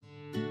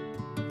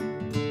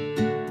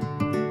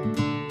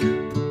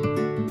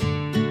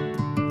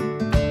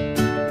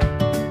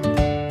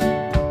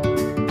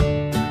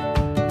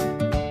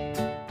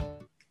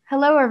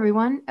Hello,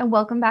 everyone, and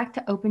welcome back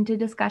to Open to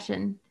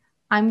Discussion.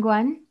 I'm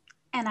Gwen,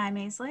 And I'm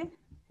Aisley.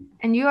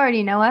 and you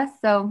already know us,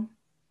 so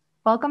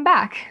welcome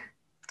back.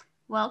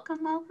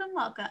 Welcome, welcome,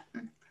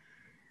 welcome.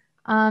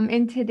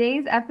 In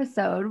today's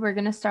episode, we're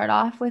going to start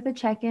off with a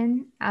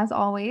check-in, as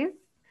always.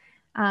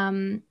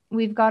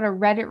 We've got a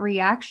Reddit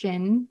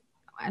reaction.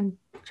 I'm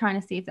trying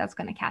to see if that's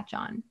going to catch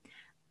on.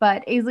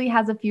 But Aisley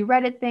has a few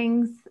Reddit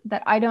things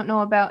that I don't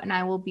know about, and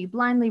I will be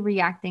blindly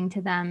reacting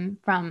to them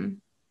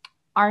from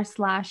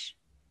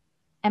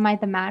r/Am I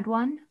the mad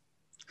one?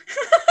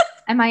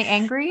 Am I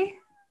angry?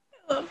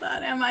 I love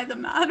that. Am I the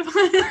mad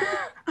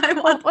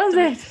one? What was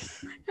it?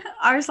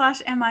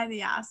 r/Am I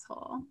the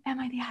asshole? Am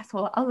I the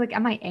asshole? I was like,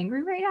 am I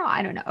angry right now?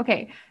 I don't know.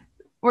 Okay.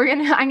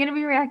 I'm gonna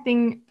be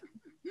reacting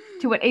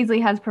to what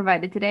Aisley has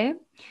provided today.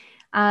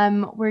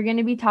 We're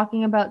gonna be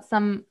talking about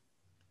some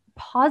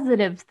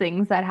positive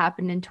things that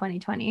happened in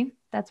 2020.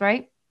 That's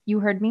right. You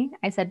heard me.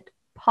 I said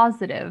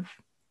positive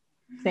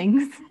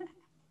things.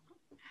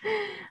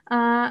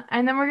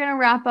 And then we're gonna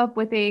wrap up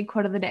with a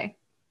quote of the day.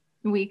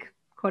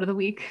 Quote of the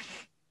week.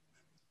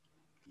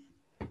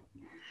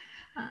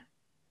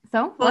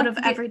 Quote of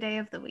every day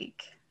of the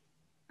week.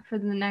 For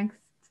the next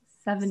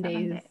 7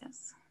 days. That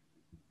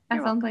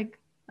You're sounds welcome.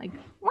 like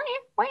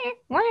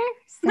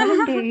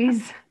 7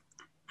 days.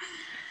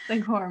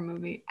 Like horror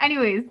movie.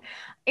 Anyways,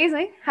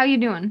 Aisley, how you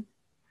doing?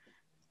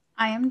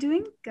 I am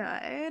doing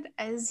good.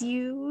 As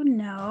you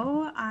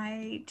know,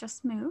 I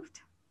just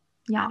moved.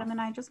 Yeah. Adam and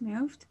I just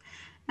moved.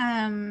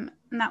 And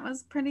that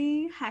was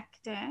pretty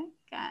hectic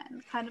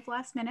and kind of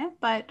last minute,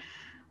 but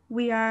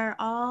we are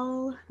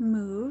all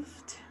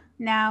moved.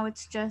 Now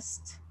it's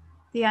just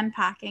the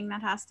unpacking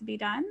that has to be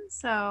done.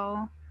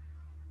 So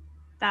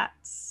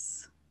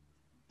that's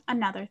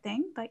another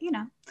thing, but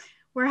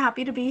we're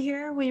happy to be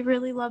here. We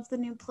really love the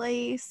new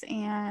place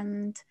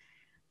and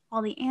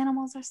all the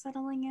animals are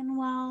settling in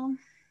well.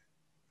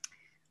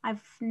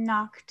 I've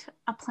knocked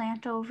a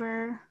plant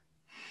over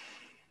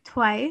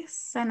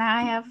twice and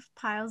I have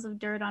piles of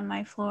dirt on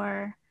my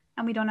floor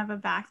and we don't have a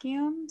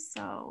vacuum,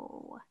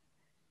 so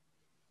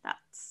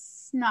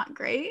that's not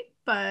great,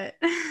 but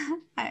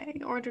I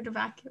ordered a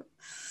vacuum,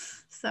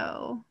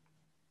 so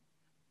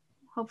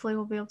hopefully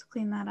we'll be able to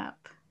clean that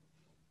up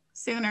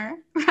sooner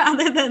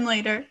rather than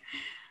later.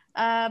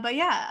 But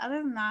yeah, other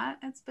than that,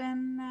 it's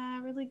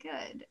been really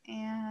good,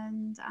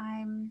 and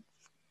I'm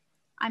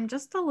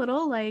just a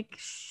little like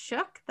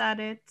shook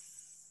that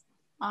it's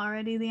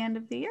already the end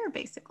of the year,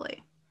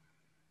 basically.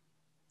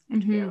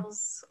 It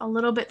feels a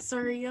little bit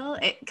surreal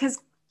because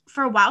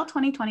for a while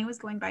 2020 was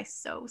going by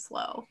so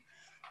slow,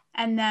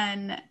 and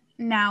then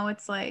now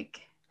it's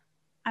like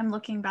I'm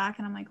looking back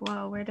and I'm like,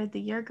 whoa, where did the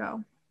year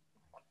go?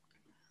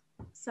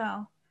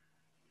 So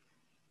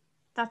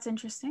that's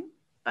interesting,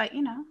 but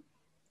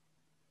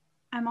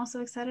I'm also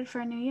excited for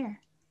a new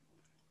year.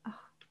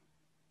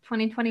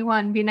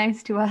 2021, be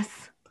nice to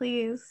us,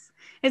 please.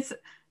 It's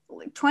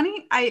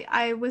 20.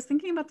 I was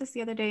thinking about this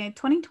the other day.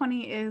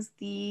 2020 is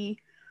the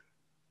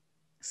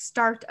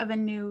start of a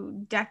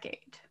new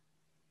decade.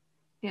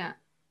 Yeah.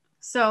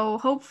 So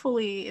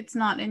hopefully it's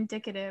not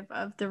indicative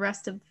of the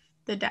rest of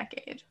the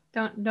decade.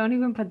 Don't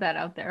even put that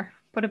out there.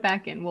 Put it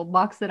back in. We'll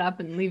box it up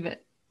and leave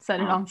it.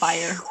 Set it on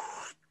fire.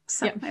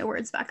 Set my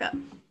words back up.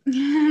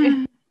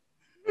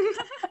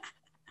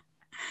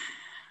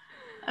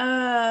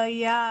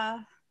 Yeah.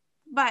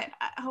 But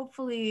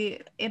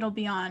hopefully it'll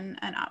be on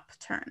an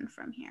upturn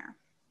from here.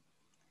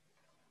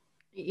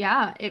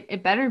 Yeah,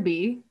 it better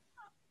be.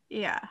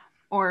 Yeah.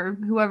 Or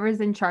whoever's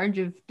in charge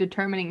of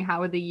determining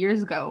how the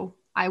years go,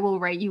 I will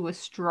write you a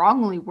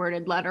strongly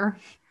worded letter.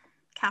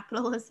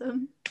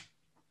 Capitalism.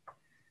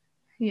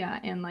 Yeah,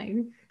 and like,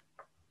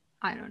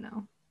 I don't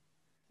know.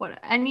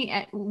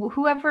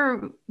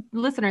 Whoever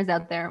listeners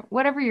out there,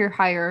 whatever your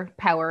higher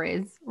power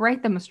is,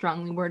 write them a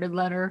strongly worded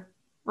letter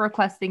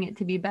requesting it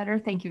to be better.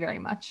 Thank you very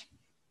much.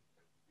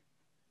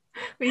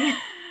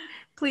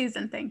 Please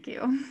and thank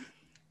you.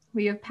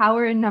 We have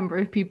power in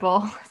numbers,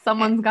 people.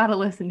 Someone's got to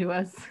listen to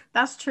us.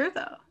 That's true,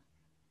 though.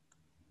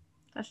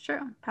 That's true.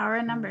 Power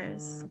in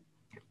numbers.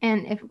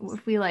 And if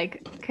we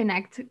like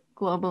connect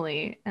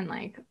globally and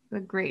like the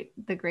great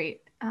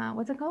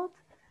what's it called?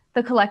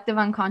 The collective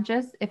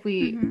unconscious, if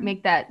we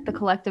make that the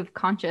collective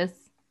conscious,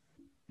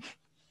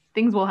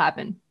 things will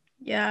happen.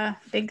 Yeah,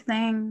 big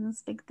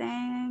things.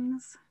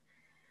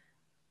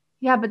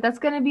 Yeah, but that's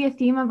going to be a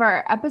theme of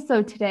our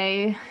episode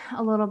today.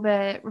 A little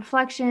bit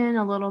reflection,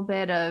 a little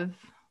bit of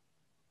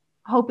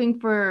hoping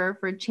for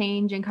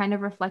change, and kind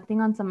of reflecting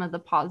on some of the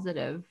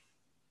positive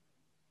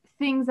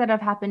things that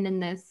have happened in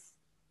this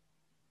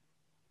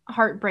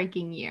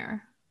heartbreaking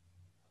year.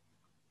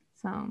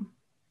 So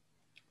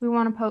we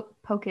want to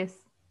hocus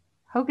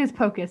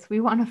pocus. We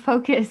want to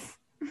focus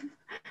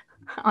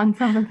on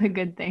some of the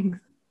good things.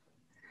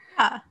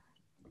 Yeah.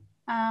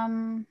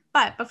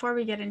 But before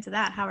we get into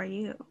that, how are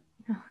you?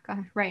 Oh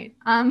gosh, right.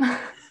 I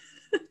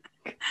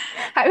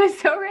was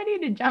so ready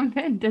to jump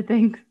into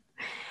things.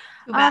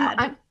 Too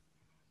bad.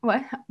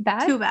 What?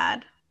 Bad? Too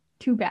bad.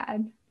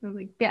 I was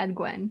like, bad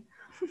Gwen.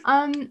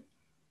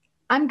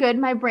 I'm good.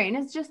 My brain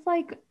is just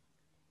like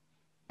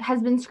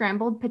has been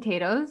scrambled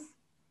potatoes.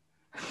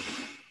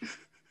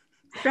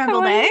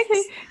 Scrambled eggs?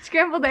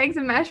 Scrambled eggs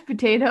and mashed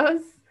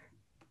potatoes.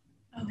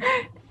 Oh.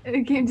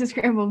 It came to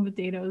scrambled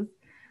potatoes.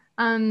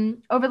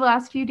 Over the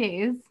last few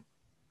days,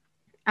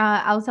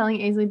 I was telling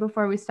Aisley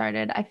before we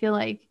started, I feel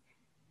like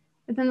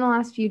within the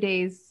last few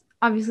days,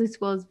 obviously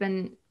school has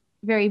been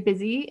very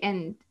busy,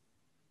 and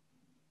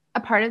a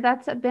part of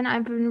that's been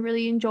I've been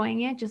really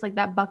enjoying it, just like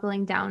that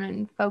buckling down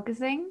and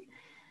focusing.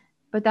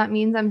 But that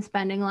means I'm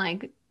spending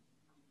like,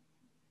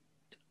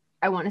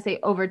 I want to say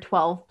over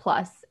 12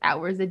 plus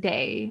hours a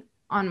day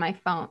on my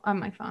phone,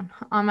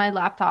 on my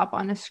laptop,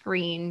 on a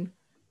screen.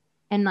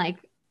 And like,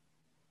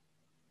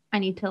 I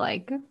need to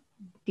like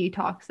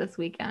detox this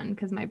weekend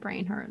because my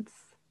brain hurts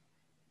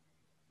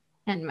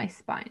and my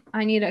spine.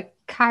 I need a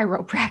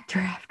chiropractor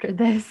after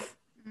this.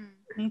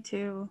 Me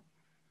too.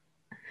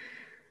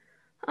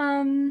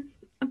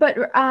 But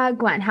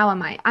Gwen, how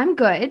am I? I'm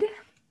good.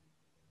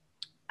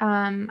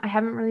 I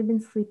haven't really been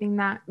sleeping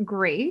that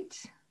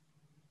great.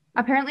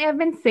 Apparently, I've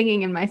been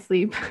singing in my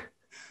sleep.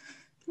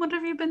 What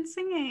have you been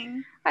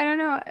singing? I don't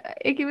know.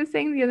 Icky was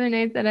saying the other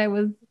night that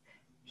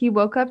he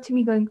woke up to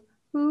me going,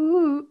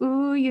 ooh,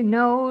 ooh, you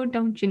know,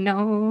 don't you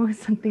know,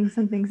 something,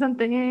 something,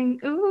 something,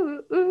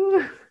 ooh,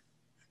 ooh.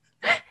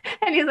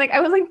 And he's like, I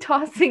was like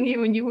tossing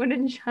you and you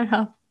wouldn't shut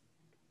up.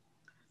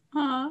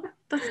 Aw,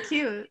 that's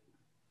cute.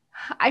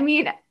 I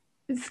mean,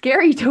 it's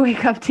scary to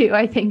wake up to,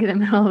 I think, in the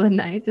middle of the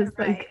night. Just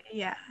right. like,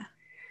 yeah.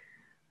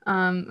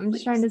 I'm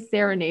just trying to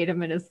serenade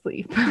him in his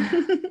sleep.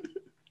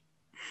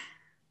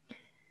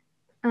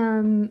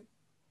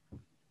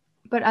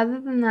 But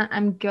other than that,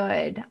 I'm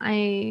good.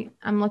 I'm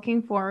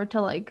looking forward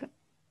to like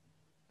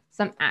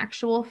some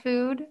actual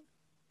food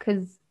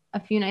because a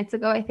few nights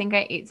ago, I think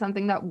I ate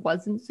something that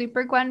wasn't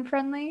super Gwen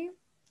friendly,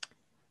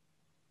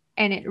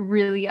 and it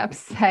really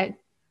upset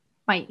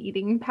my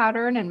eating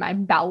pattern and my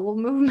bowel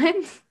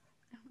movements.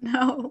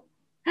 No.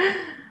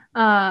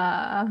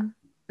 That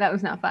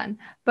was not fun,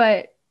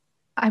 but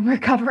I'm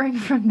recovering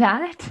from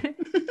that.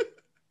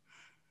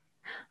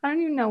 I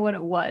don't even know what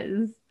it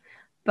was,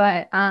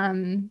 but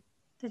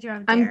Did you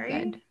have I'm dairy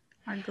good.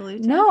 or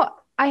gluten? No,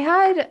 I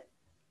had.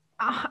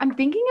 I'm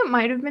thinking it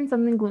might have been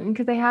something gluten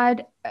because I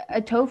had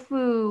a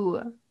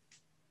tofu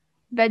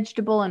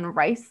vegetable and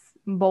rice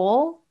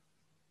bowl.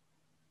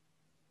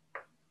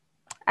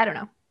 I don't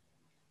know.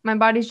 My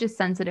body's just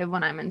sensitive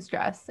when I'm in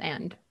stress,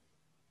 and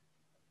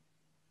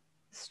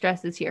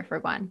stress is here for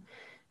Gwen.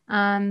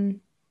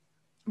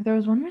 There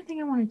was one more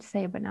thing I wanted to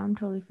say, but now I'm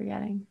totally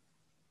forgetting.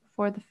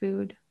 Before the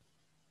food,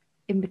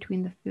 in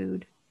between the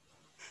food.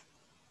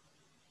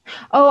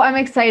 Oh, I'm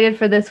excited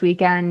for this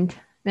weekend.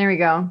 There we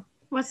go.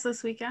 What's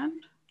this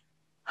weekend?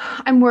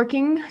 I'm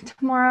working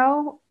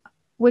tomorrow,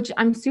 which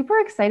I'm super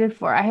excited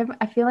for.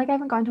 I feel like I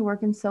haven't gone to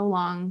work in so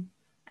long.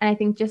 And I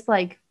think just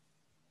like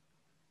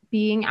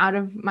being out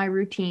of my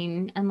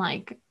routine and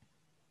like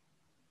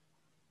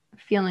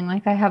feeling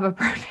like I have a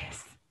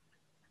purpose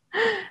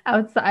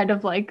outside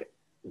of like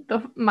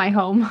my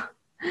home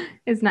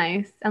is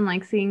nice. And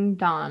like seeing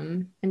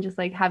Dom and just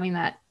like having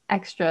that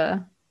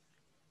extra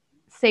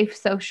safe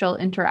social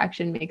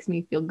interaction makes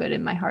me feel good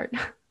in my heart.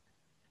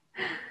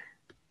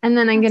 And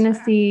then I'm going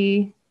to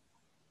see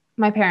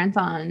my parents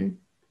on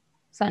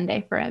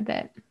Sunday for a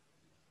bit.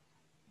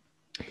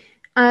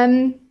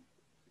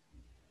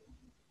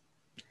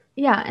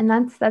 Yeah, and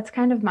that's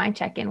kind of my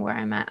check-in where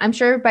I'm at. I'm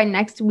sure by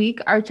next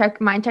week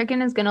my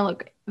check-in is gonna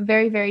look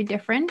very, very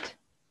different.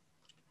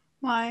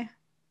 Why?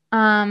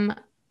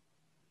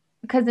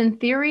 Because in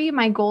theory,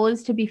 my goal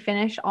is to be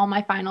finished all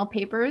my final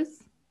papers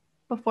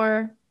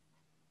before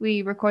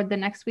we record the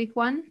next week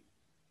one.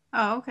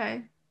 Oh,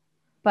 okay.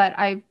 But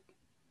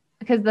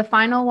because the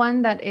final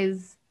one that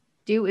is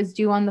due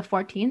on the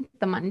 14th,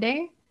 the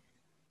Monday.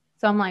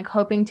 So I'm like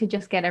hoping to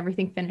just get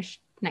everything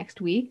finished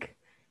next week.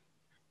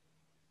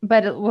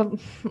 But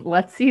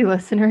let's see,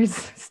 listeners.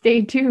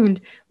 Stay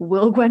tuned.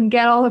 Will Gwen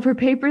get all of her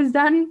papers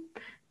done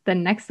the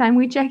next time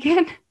we check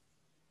in?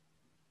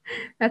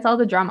 That's all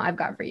the drama I've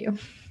got for you.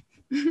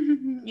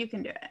 You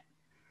can do it.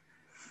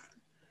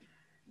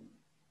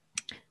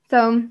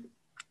 So,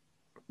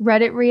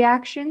 Reddit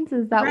reactions,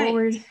 is that right. what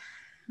we're...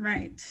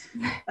 Right.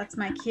 That's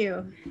my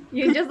cue.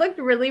 You just looked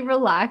really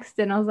relaxed,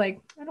 and I was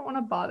like, I don't want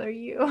to bother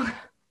you.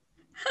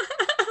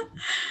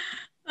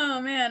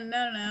 Oh, man.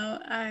 No.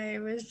 I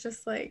was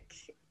just like...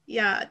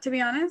 Yeah, to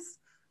be honest,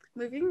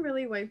 moving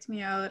really wiped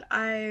me out.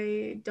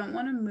 I don't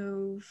want to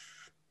move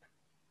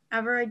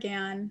ever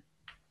again.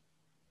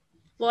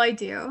 Well, I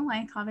do.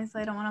 Like,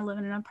 obviously, I don't want to live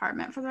in an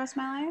apartment for the rest of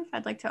my life.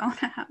 I'd like to own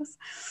a house.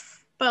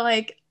 But,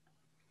 like,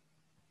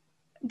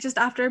 just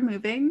after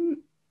moving,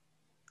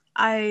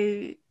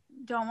 I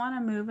don't want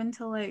to move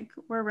until, like,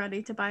 we're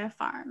ready to buy a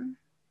farm.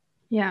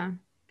 Yeah.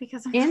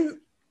 Because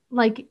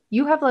like,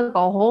 you have, like,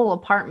 a whole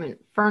apartment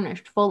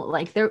furnished full.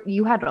 Like,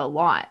 you had a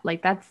lot.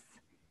 Like, that's...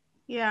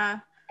 Yeah.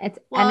 It's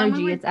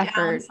energy, it's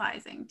effort.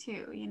 Downsizing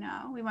too, you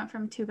know. We went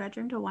from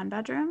 2-bedroom to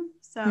 1-bedroom.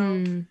 So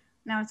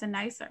now it's a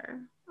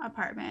nicer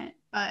apartment,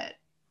 but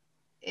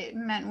it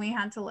meant we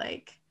had to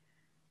like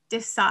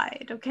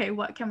decide, okay,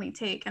 what can we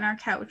take? And our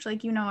couch,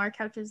 like, our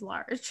couch is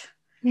large.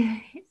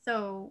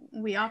 So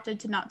we opted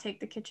to not take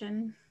the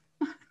kitchen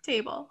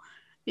table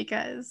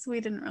because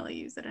we didn't really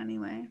use it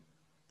anyway.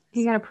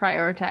 You got to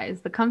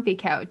prioritize the comfy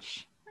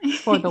couch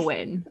for the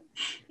win.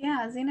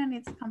 Yeah, Xena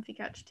needs a comfy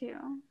couch too.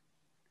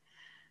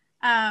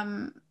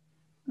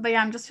 But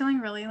yeah, I'm just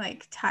feeling really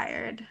like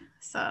tired.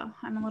 So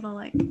I'm a little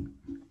like,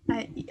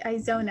 I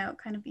zone out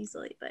kind of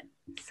easily, but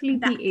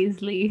Sleepy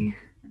easily.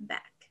 I'm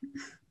back.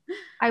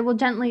 I will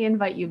gently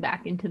invite you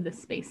back into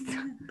this space.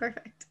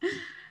 Perfect.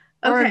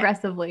 Or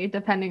aggressively,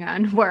 depending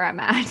on where I'm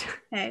at.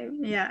 Hey,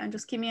 yeah, and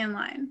just keep me in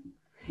line.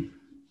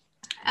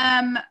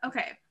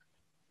 Okay.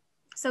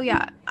 So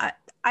yeah,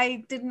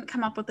 I didn't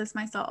come up with this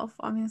myself.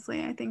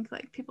 Obviously, I think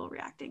like people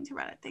reacting to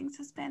Reddit things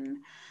has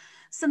been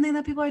something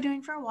that people are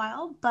doing for a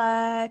while,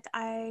 but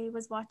I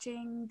was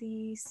watching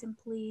the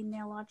Simply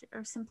Nailogic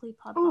or Simply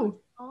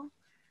Podlogical.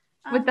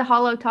 With the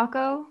hollow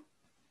taco?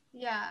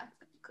 Yeah.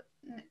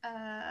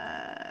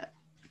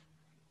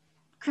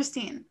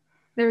 Christine.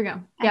 There we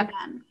go. Yeah.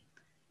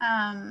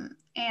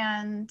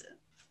 And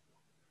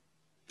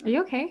are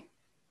you okay?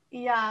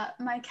 Yeah,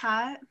 my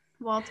cat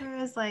Walter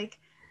is like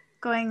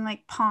going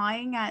like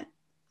pawing at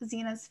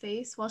Xena's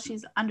face while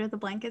she's under the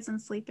blankets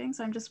and sleeping,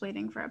 so I'm just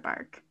waiting for a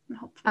bark and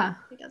hopefully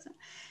he doesn't.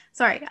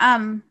 Sorry.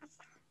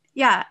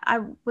 Yeah, I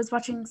was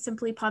watching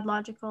Simply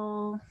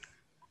Podlogical,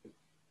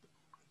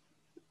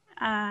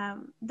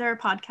 their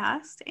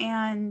podcast,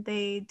 and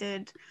they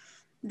did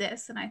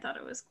this, and I thought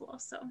it was cool,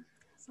 so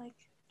it's like,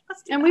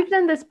 let's do and that. We've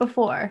done this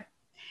before.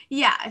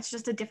 Yeah, it's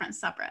just a different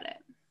subreddit.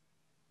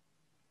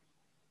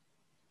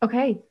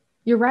 Okay,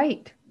 you're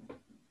right.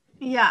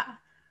 Yeah.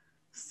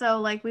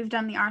 So like we've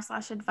done the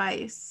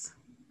r/advice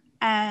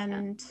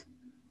and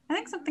I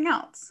think something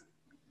else.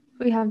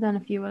 We have done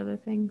a few other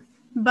things.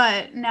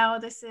 But now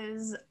this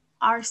is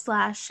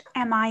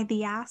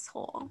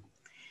r/AmItheAsshole.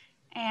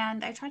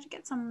 And I tried to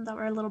get some that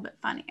were a little bit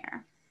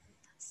funnier.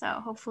 So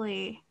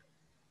hopefully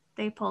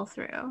they pull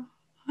through.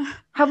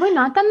 Have we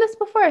not done this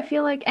before? I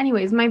feel like,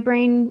 anyways, my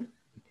brain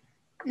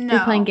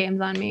is playing games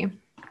on me.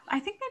 I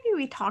think maybe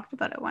we talked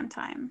about it one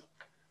time.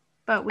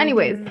 But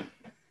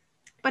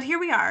but here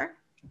we are.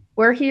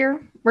 We're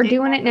here. We're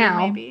doing it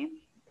now. Maybe.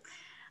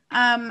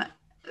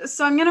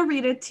 So I'm gonna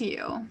read it to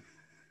you.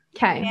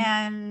 Okay.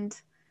 And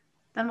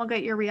then we'll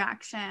get your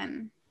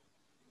reaction.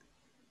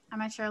 I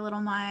might share a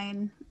little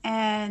mine.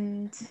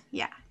 And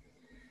yeah.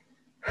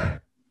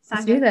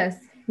 Let's do this.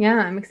 Yeah,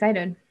 I'm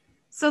excited.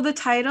 So the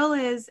title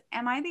is,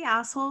 Am I the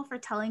asshole for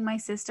telling my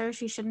sister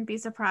she shouldn't be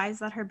surprised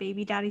that her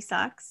baby daddy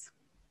sucks?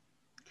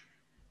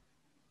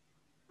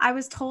 I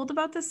was told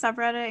about this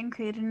subreddit and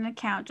created an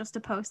account just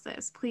to post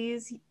this.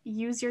 Please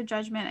use your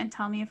judgment and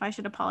tell me if I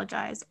should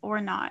apologize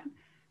or not,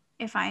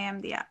 if I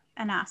am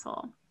an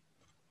asshole.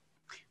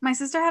 My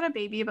sister had a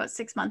baby about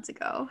 6 months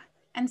ago,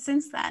 and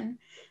since then,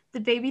 the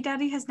baby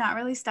daddy has not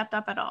really stepped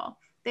up at all.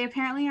 They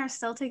apparently are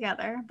still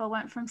together, but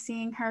went from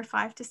seeing her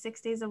 5 to 6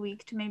 days a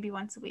week to maybe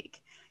once a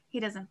week. He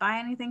doesn't buy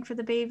anything for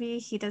the baby.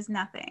 He does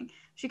nothing.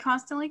 She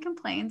constantly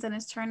complains and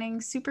is turning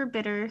super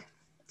bitter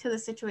to the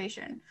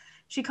situation.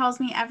 She calls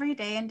me every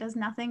day and does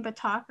nothing but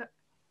talk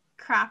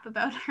crap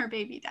about her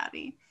baby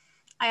daddy.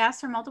 I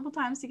asked her multiple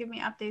times to give me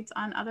updates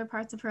on other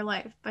parts of her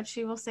life, but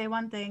she will say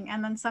one thing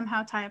and then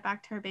somehow tie it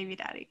back to her baby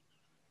daddy.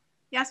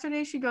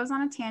 Yesterday, she goes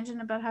on a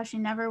tangent about how she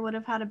never would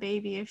have had a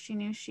baby if she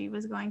knew she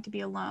was going to be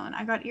alone.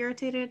 I got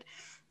irritated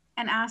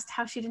and asked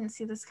how she didn't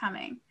see this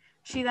coming.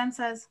 She then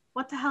says,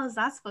 "What the hell is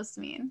that supposed to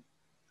mean?"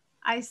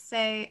 I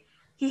say,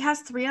 "He has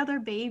 3 other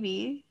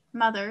baby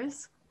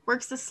mothers,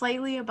 works a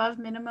slightly above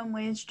minimum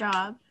wage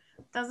job,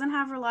 doesn't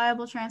have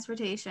reliable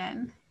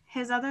transportation.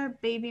 His other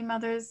baby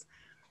mothers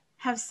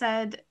have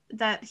said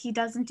that he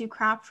doesn't do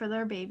crap for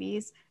their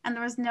babies, and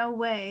there is no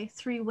way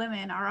 3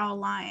 women are all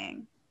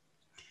lying."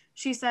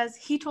 She says,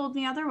 "He told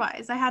me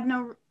otherwise. I had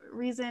no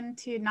reason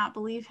to not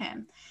believe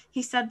him.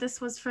 He said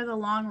this was for the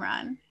long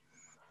run."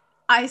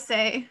 I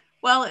say,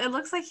 "Well, it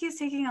looks like he's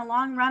taking a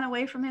long run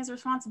away from his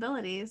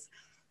responsibilities.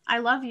 I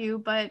love you,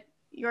 but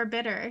you're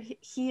bitter.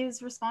 He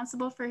is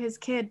responsible for his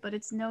kid, but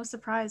it's no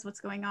surprise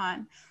what's going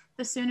on.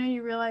 The sooner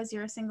you realize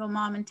you're a single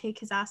mom and take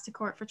his ass to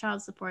court for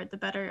child support, the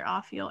better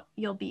off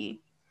you'll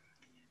be."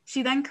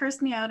 She then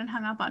cursed me out and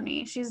hung up on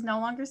me. She's no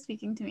longer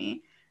speaking to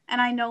me,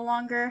 and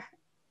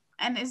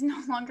is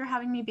no longer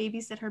having me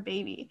babysit her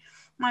baby.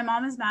 My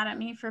mom is mad at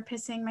me for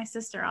pissing my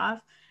sister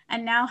off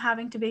and now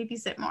having to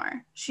babysit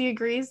more. She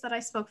agrees that I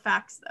spoke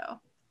facts, though.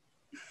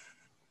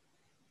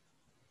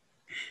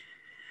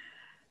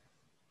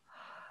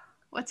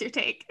 What's your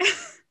take?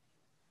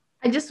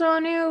 I just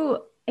want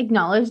to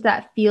acknowledge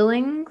that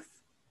feelings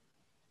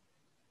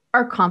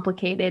are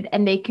complicated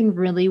and they can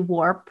really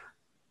warp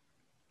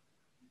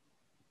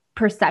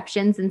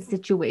perceptions and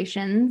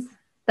situations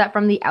that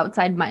from the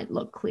outside might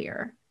look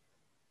clear.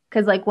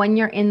 Because like when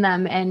you're in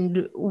them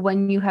and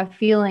when you have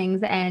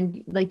feelings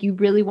and like you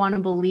really want to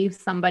believe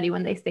somebody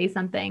when they say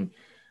something,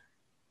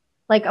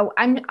 like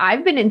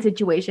I've been in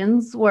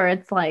situations where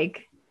it's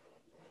like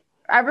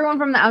everyone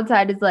from the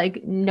outside is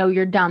like, "No,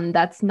 you're dumb.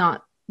 That's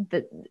not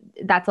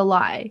that's a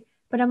lie.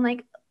 But I'm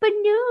like, but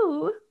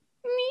no,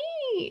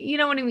 me. You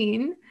know what I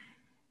mean?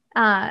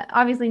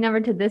 Obviously never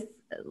to this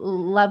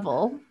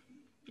level.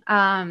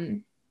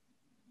 I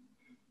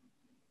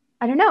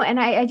don't know. And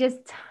I just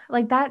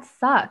like that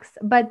sucks.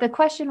 But the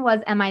question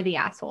was, am I the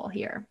asshole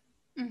here?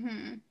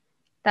 Mm-hmm.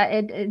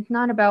 That it's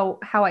not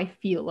about how I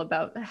feel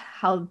about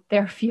how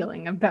they're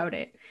feeling about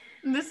it.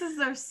 This is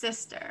their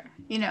sister,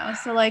 you know,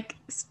 so like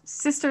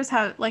sisters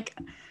have like,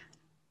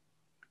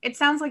 it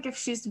sounds like if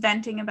she's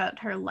venting about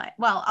her life.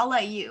 Well, I'll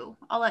let you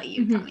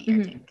tell me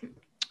your take.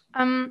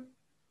 Um,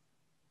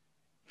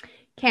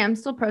 okay, I'm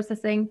still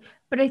processing,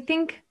 but I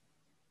think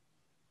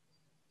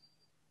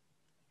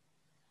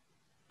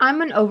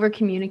I'm an over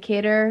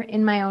communicator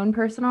in my own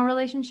personal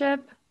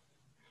relationship.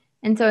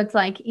 And so it's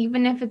like,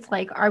 even if it's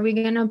like, are we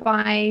going to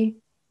buy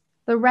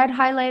the red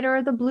highlighter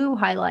or the blue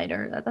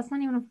highlighter? That's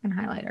not even a fucking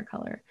highlighter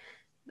color.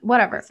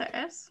 Whatever.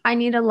 I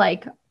need to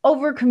like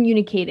over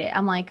communicate it.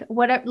 I'm like,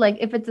 whatever, like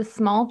if it's a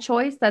small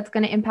choice that's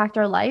going to impact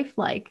our life,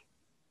 like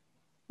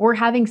we're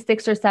having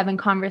 6 or 7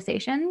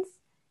 conversations.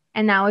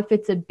 And now if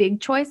it's a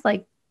big choice,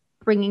 like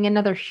bringing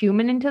another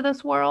human into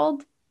this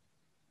world,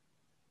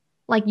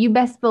 like you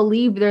best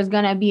believe there's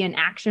going to be an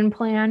action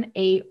plan,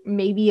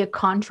 maybe a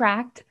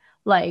contract,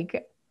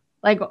 like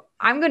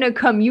I'm going to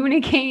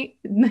communicate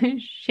the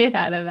shit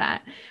out of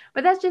that.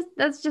 But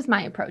that's just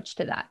my approach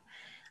to that.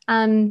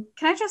 Can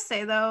I just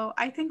say though,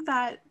 I think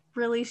that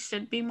really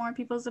should be more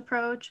people's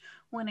approach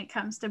when it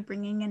comes to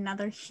bringing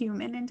another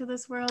human into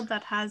this world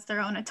that has their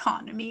own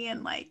autonomy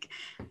and like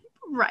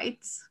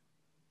rights.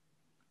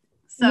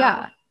 So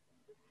yeah,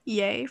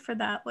 yay for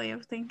that way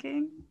of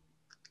thinking.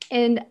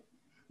 And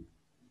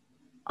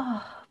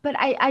but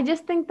I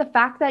just think the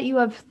fact that you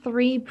have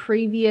 3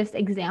 previous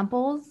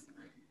examples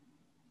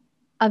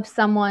of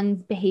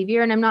someone's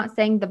behavior, and I'm not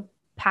saying the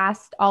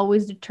past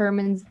always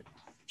determines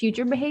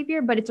future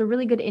behavior, but it's a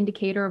really good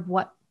indicator of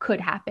what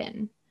could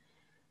happen.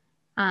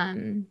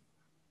 And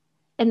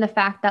the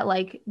fact that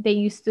like they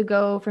used to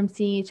go from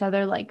seeing each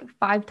other like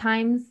 5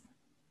 times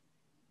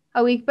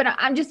a week, but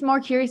I'm just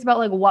more curious about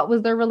like what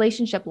was their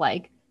relationship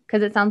like,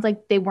 because it sounds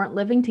like they weren't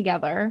living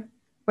together.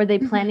 Were they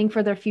planning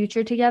for their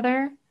future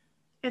together?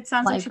 It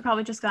sounds like she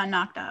probably just got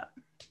knocked up.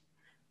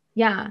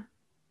 Yeah.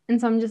 And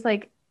so I'm just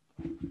like,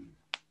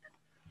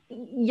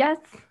 yes,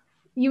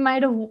 you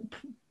might have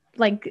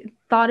like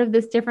thought of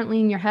this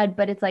differently in your head,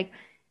 but it's like,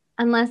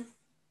 unless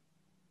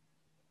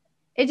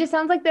it just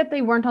sounds like that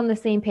they weren't on the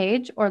same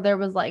page or there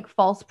was like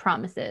false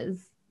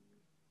promises.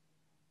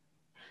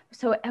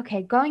 So,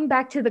 okay, going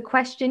back to the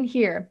question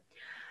here.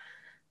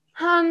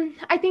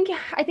 I think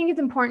it's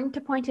important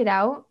to point it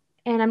out,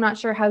 and I'm not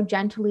sure how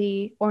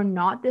gently or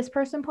not this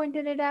person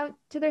pointed it out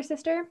to their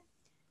sister.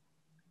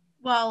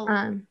 Well,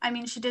 I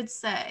mean, she did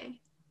say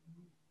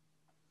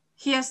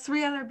he has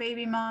 3 other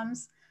baby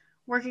moms,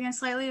 working a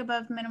slightly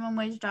above minimum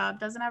wage job,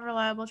 doesn't have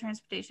reliable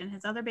transportation.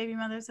 His other baby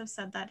mothers have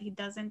said that he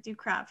doesn't do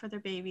crap for their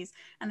babies,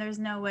 and there's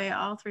no way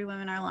all 3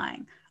 women are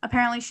lying.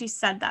 Apparently, she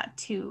said that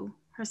to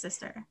her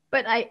sister.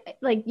 But I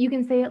like, you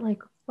can say it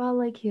like, well,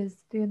 like he has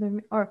 3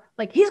 other, or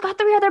like he's got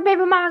 3 other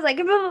baby mamas, like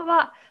blah blah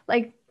blah.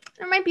 Like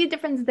there might be a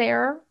difference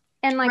there,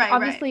 and like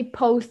obviously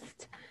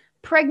post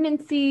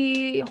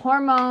pregnancy,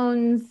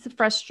 hormones,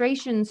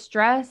 frustration,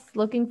 stress,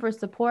 looking for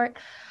support.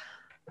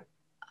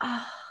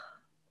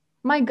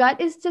 My gut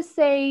is to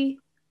say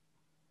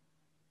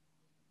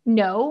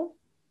no.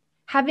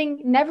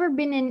 Having never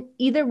been in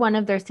either one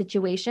of their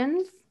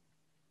situations,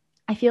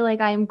 I feel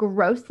like I am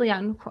grossly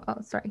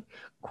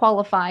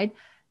qualified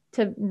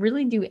to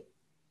really do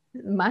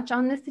much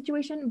on this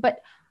situation.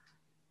 But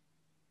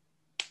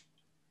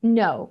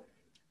no,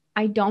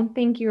 I don't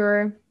think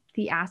you're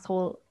the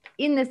asshole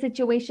in this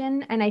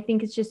situation. And I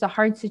think it's just a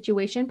hard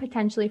situation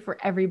potentially for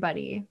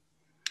everybody.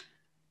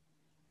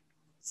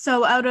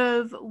 So out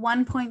of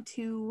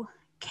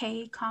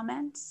 1.2K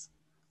comments,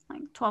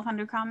 like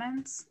 1,200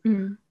 comments,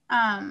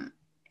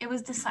 it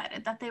was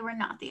decided that they were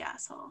not the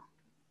asshole.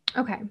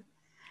 Okay.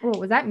 Oh,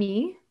 was that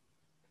me?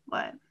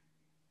 What?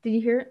 Did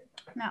you hear it?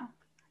 No.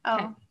 Oh,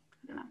 okay.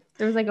 No.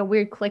 There was like a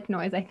weird click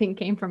noise, I think,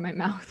 came from my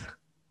mouth.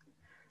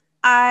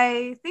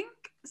 I think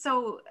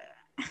so.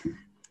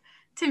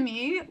 To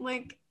me,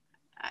 like,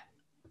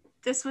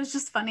 this was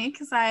just funny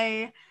because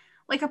I,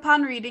 like,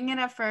 upon reading it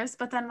at first,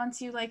 but then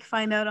once you like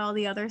find out all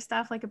the other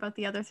stuff, like about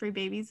the other 3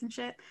 babies and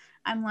shit,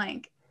 I'm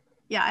like,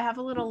 yeah, I have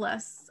a little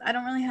less, I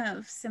don't really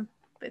have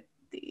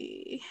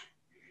sympathy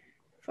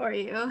for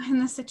you in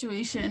this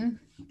situation,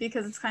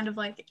 because it's kind of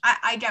like,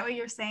 I get what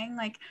you're saying,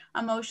 like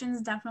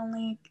emotions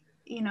definitely,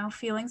 you know,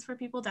 feelings for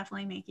people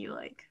definitely make you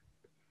like,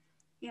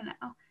 you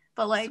know,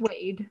 but like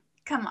swayed.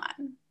 Come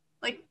on,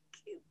 like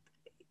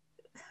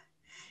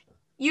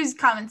use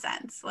common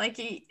sense, like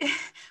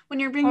when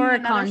you're bringing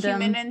another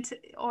human into,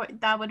 or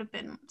that would have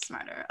been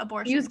smarter.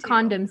 Abortion, use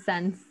condom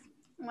sense,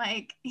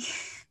 like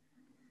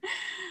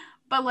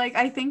but like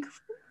I think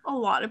a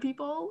lot of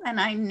people,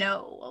 and I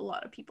know a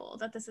lot of people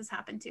that this has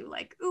happened to,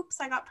 like, oops,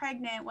 I got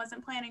pregnant,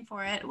 wasn't planning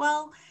for it,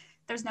 well,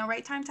 there's no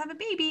right time to have a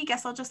baby,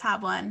 guess I'll just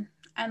have one.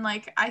 And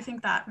like I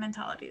think that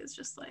mentality is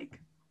just like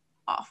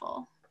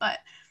awful, but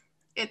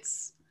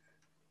it's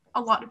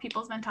a lot of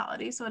people's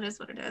mentality, so it is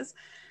what it is.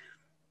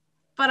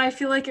 But I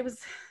feel like it was,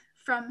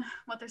 from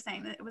what they're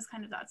saying, that it was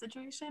kind of that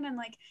situation, and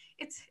like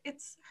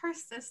it's her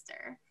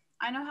sister.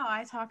 I know how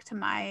I talk to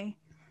my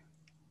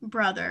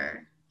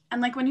brother,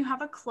 and like when you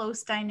have a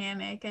close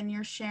dynamic and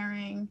you're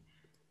sharing,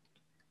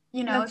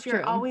 you know, That's if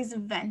you're true. always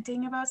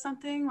venting about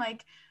something,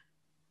 like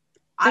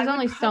There's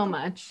only so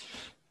much.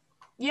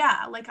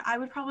 Yeah, like I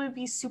would probably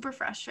be super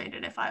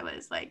frustrated if I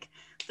was like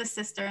the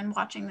sister and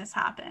watching this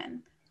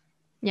happen.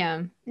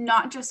 Yeah.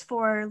 Not just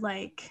for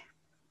like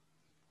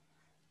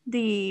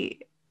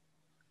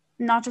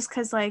not just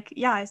because like,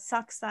 yeah, it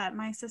sucks that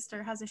my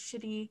sister has a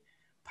shitty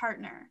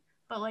partner,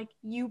 but like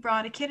you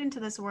brought a kid into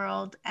this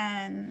world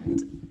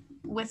and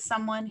with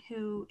someone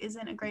who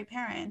isn't a great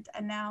parent,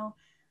 and now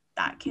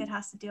that kid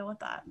has to deal with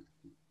that.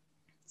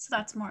 So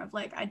that's more of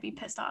like, I'd be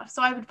pissed off.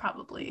 So I would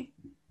probably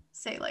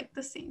say like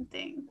the same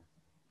thing.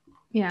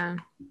 Yeah.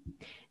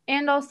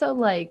 And also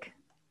like,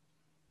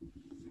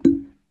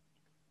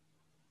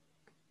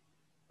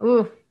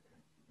 ooh.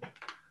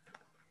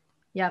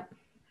 Yep.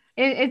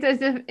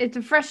 It's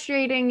a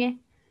frustrating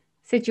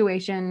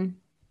situation.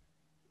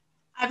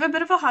 I have a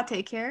bit of a hot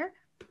take here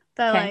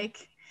that Okay.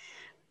 like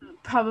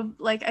probably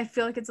like I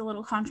feel like it's a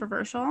little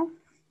controversial.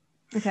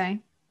 Okay.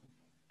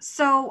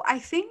 So I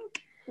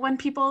think when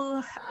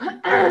people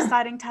are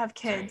deciding to have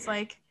kids,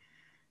 like,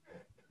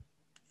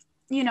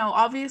 you know,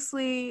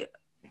 obviously,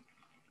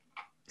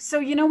 so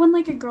you know when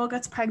like a girl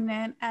gets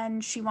pregnant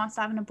and she wants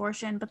to have an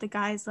abortion, but the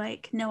guy's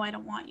like, no, I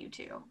don't want you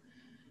to.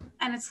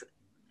 And it's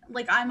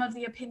like, I'm of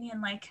the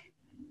opinion like,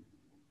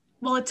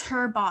 well, it's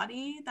her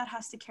body that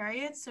has to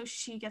carry it, so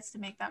she gets to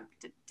make that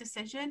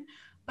decision.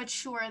 But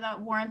sure,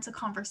 that warrants a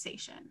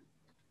conversation.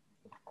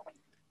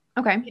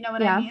 Okay. You know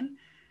what I Yeah. mean?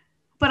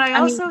 But I mean,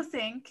 also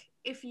think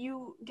if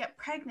you get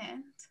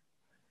pregnant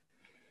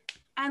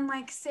and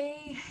like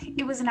say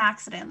it was an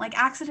accident, like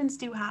accidents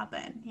do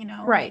happen, you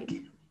know, right.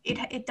 like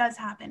it does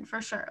happen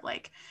for sure.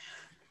 Like,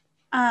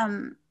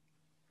 and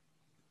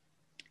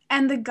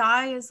the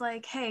guy is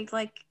like, hey,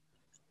 like,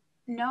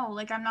 no,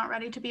 like I'm not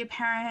ready to be a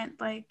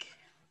parent. Like,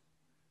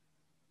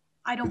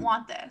 I don't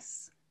want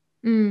this.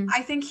 Mm.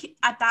 I think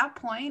at that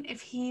point,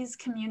 if he's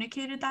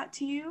communicated that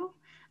to you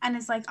and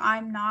is like,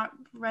 I'm not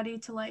ready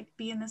to like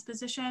be in this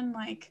position,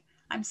 like,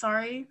 I'm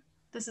sorry,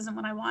 this isn't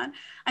what I want.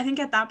 I think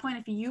at that point,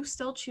 if you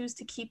still choose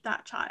to keep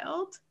that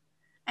child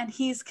and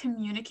he's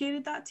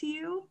communicated that to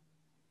you,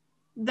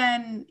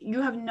 then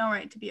you have no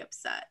right to be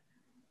upset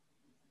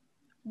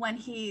when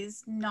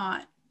he's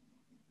not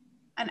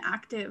an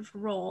active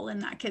role in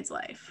that kid's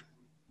life.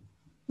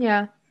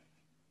 Yeah.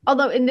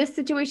 Although in this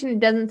situation, it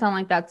doesn't sound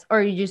like that's, or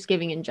are you just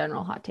giving in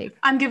general hot take?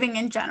 I'm giving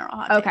in general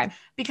hot Okay. take.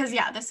 Because,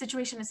 yeah, this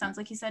situation, it sounds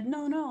like he said,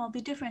 no, I'll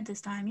be different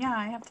this time. Yeah,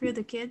 I have 3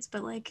 other kids,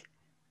 but, like,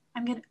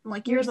 I'm gonna,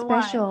 like, you're the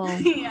special.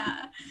 one.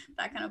 Yeah,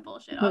 that kind of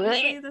bullshit.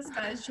 Obviously, this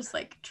guy's just,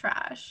 like,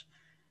 trash.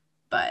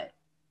 But,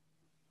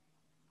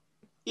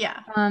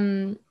 yeah.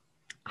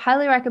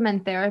 Highly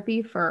recommend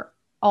therapy for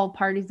all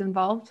parties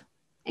involved,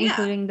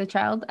 including the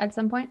child at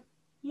some point.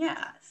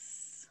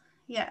 Yes.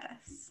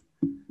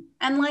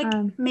 And like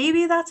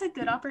maybe that's a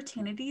good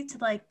opportunity to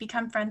like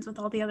become friends with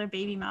all the other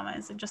baby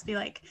mamas and just be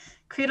like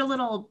create a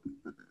little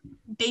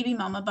baby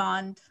mama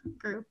bond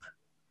group.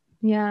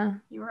 Yeah.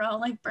 You were all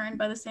like burned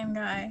by the same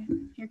guy.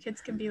 Your kids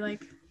can be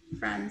like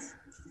friends.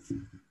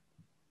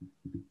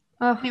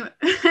 Oh.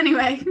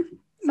 Anyway.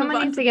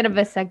 Someone needs to get a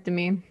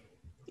vasectomy.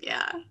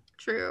 Yeah,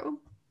 true.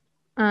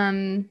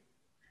 Okay.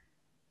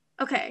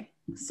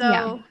 So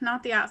yeah.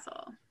 Not the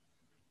asshole.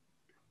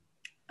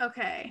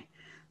 Okay.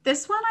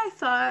 This one I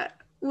thought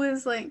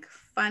was like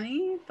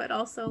funny, but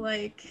also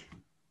like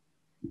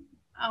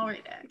I'll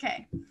read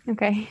it.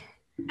 Okay.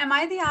 Am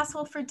I the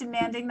asshole for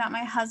demanding that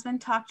my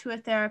husband talk to a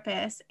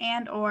therapist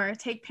and or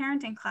take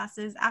parenting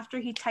classes after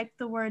he typed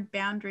the word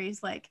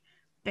boundaries, like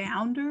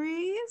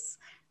boundaries?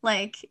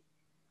 Like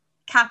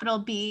capital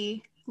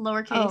B,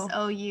 lowercase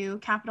O-U,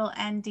 capital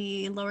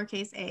N-D,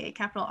 lowercase a,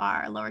 capital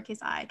R, lowercase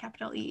I,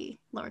 capital E,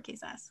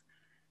 lowercase s.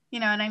 You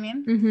know what I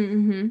mean?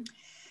 Mm-hmm.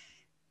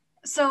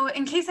 So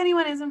in case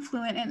anyone isn't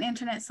fluent in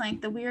internet slang,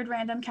 the weird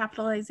random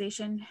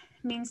capitalization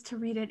means to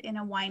read it in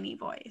a whiny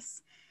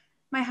voice.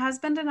 My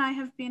husband and I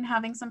have been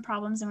having some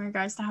problems in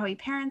regards to how he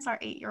parents our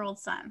 8-year-old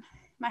son.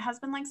 My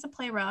husband likes to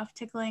play rough,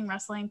 tickling,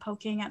 wrestling,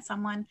 poking at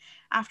someone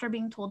after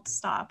being told to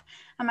stop.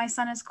 And my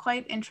son is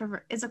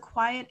a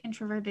quiet,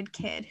 introverted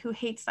kid who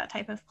hates that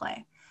type of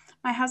play.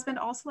 My husband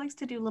also likes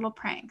to do little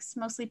pranks,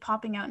 mostly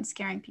popping out and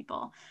scaring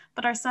people,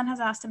 but our son has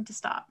asked him to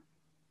stop.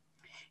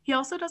 He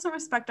also doesn't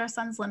respect our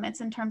son's limits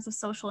in terms of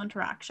social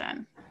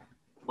interaction.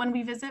 When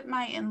we visit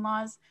my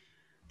in-laws,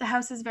 the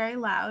house is very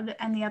loud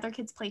and the other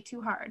kids play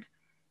too hard.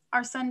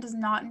 Our son does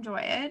not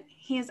enjoy it.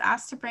 He is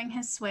asked to bring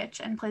his Switch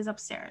and plays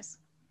upstairs.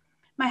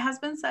 My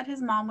husband said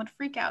his mom would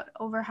freak out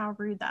over how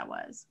rude that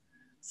was.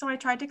 So I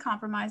tried to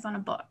compromise on a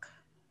book.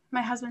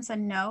 My husband said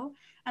no,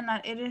 and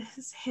that it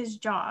is his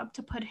job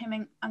to put him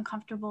in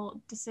uncomfortable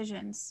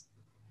positions,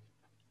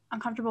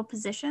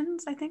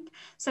 I think,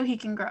 so he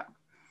can grow.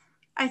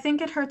 I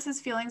think it hurts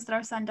his feelings that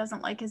our son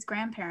doesn't like his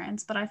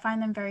grandparents, but I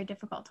find them very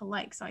difficult to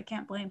like, so I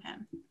can't blame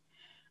him.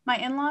 My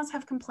in-laws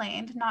have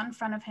complained, not in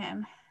front of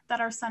him,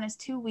 that our son is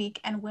too weak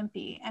and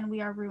wimpy and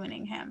we are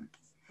ruining him.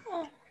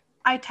 Oh.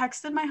 I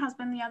texted my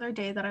husband the other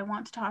day that I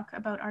want to talk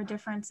about our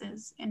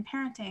differences in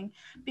parenting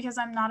because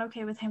I'm not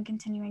okay with him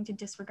continuing to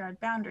disregard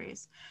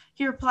boundaries.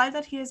 He replied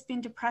that he has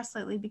been depressed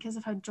lately because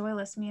of how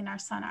joyless me and our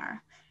son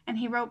are. And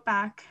he wrote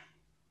back,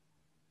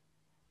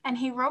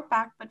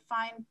 but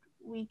fine,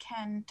 we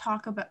can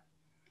talk about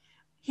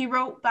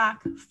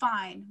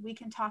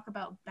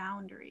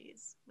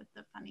boundaries with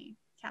the funny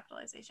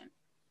capitalization.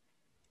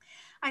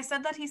 I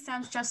said that he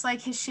sounds just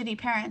like his shitty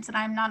parents, and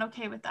I'm not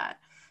okay with that.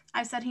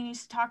 I said he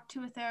needs to talk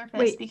to a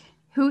therapist. Wait,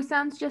 who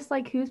sounds just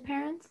like whose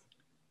parents?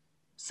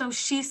 So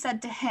she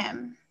said to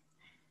him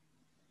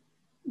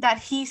that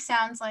he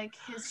sounds like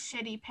his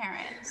shitty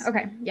parents.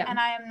 Okay, yeah. And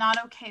I am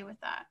not okay with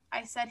that.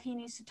 I said he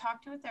needs to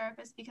talk to a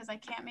therapist because I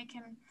can't make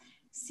him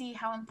see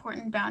how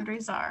important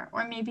boundaries are,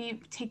 or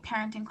maybe take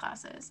parenting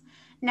classes.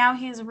 Now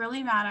he is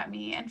really mad at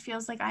me and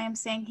feels like I am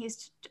saying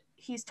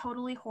he's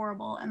totally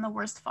horrible and the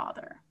worst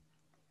father.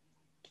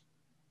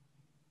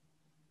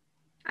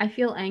 I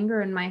feel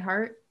anger in my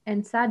heart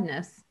and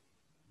sadness.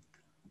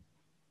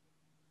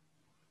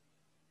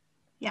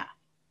 Yeah.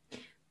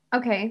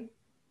 Okay.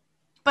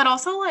 But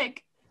also,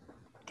 like,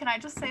 can I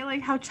just say,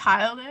 like, how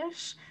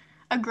childish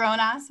a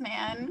grown-ass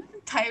man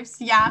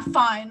types, yeah,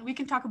 fine, we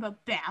can talk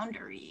about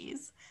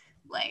boundaries.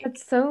 Like,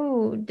 that's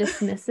so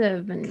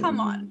dismissive and come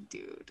on,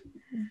 dude.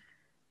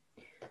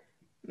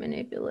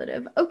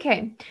 Manipulative.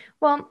 Okay.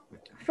 Well,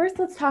 first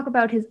let's talk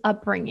about his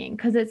upbringing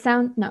because it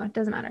doesn't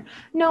matter.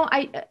 No,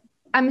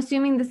 I'm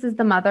assuming this is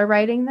the mother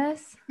writing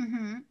this.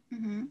 Mm-hmm.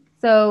 Mm-hmm.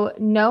 So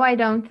no, I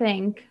don't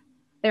think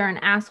they're an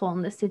asshole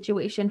in this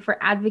situation for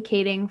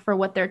advocating for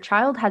what their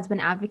child has been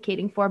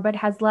advocating for, but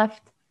hasn't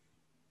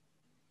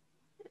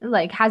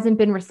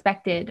been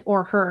respected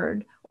or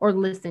heard or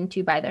listened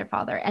to by their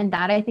father. And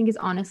that I think is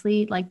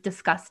honestly like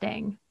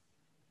disgusting.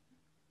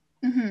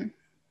 Mm-hmm.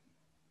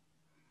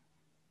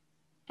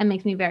 And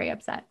makes me very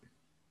upset.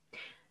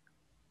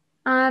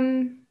 I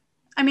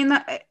mean,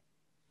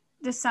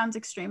 this sounds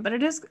extreme, but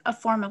it is a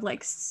form of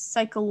like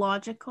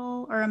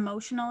psychological or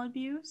emotional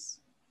abuse.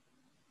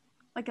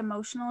 Like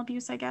emotional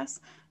abuse, I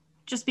guess.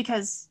 Just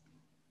because,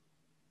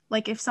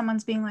 like, if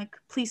someone's being like,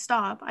 please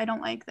stop, I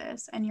don't like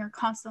this, and you're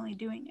constantly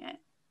doing it.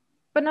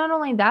 But not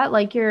only that,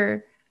 like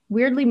you're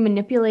weirdly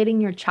manipulating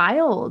your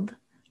child.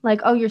 Like,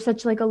 oh, you're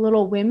such like a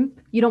little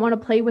wimp. You don't want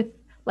to play with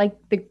like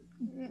the.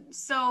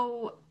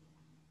 So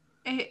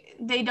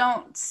they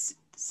don't.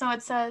 So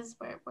it says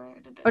where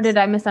did it? Or did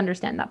I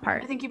misunderstand that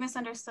part? I think you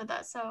misunderstood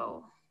that.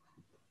 So.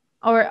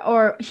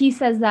 Or he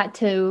says that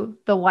to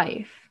the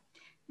wife.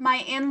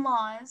 My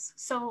in-laws,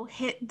 so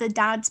the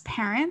dad's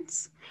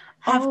parents,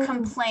 have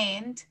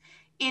complained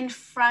in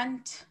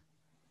front,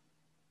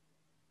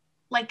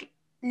 like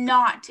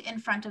not in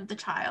front of the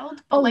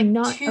child, but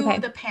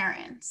the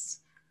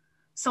parents.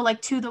 So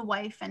like to the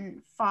wife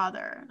and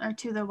father, or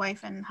to the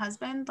wife and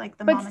husband, like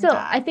the mom and dad. But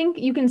still, I think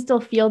you can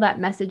still feel that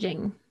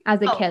messaging as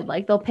a kid.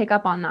 Like they'll pick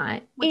up on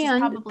that.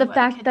 And the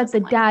fact that the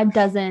dad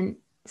doesn't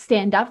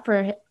stand up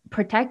for,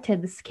 protect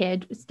his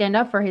kid, stand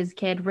up for his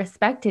kid,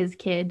 respect his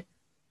kid,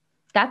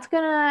 that's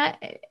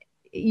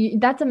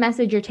a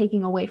message you're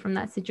taking away from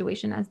that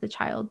situation as the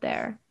child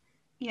there.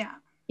 Yeah.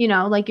 You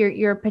know, like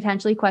you're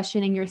potentially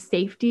questioning your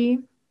safety.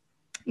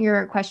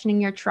 You're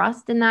questioning your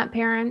trust in that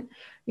parent.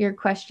 You're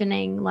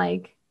questioning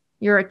like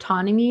your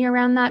autonomy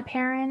around that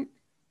parent.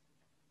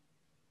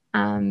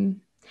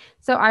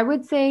 So I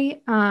would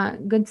say,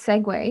 good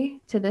segue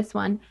to this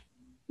one.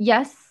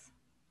 Yes,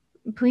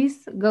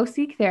 please go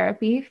seek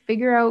therapy,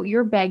 figure out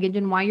your baggage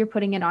and why you're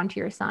putting it onto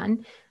your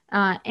son,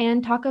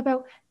 and talk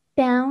about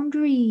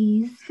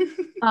boundaries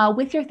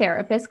with your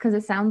therapist, because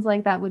it sounds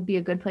like that would be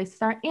a good place to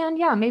start. And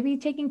yeah, maybe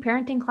taking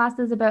parenting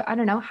classes about, I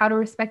don't know, how to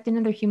respect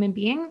another human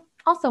being.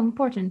 Also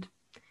important.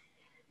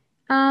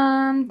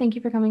 Thank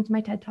you for coming to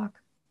my TED Talk.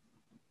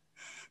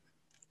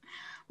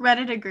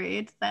 Reddit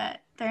agreed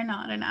that they're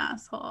not an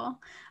asshole.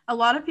 A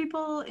lot of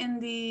people in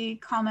the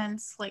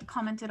comments like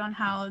commented on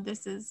how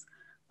this is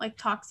like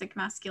toxic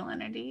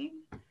masculinity.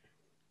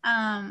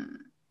 Like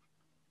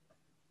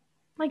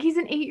he's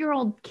an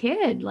 8-year-old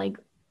kid. Like,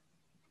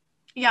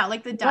 yeah,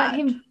 like the dad. Let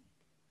him.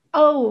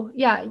 Oh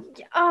yeah.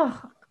 Oh.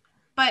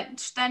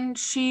 But then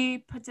she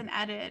puts an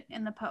edit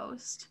in the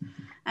post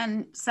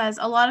and says,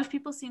 a lot of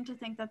people seem to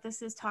think that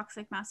this is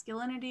toxic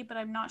masculinity, but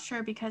I'm not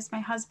sure because my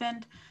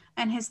husband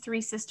and his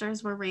 3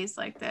 sisters were raised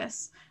like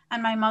this.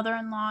 And my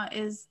mother-in-law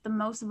is the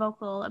most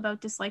vocal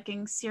about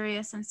disliking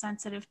serious and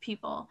sensitive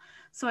people.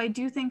 So I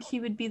do think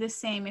he would be the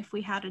same if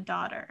we had a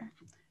daughter.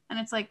 And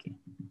it's like,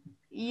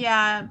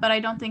 yeah, but I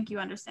don't think you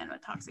understand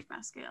what toxic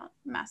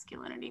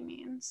masculinity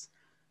means.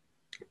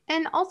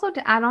 And also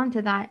to add on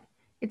to that,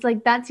 it's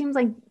like that seems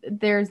like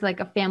there's like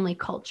a family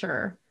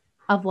culture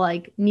of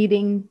like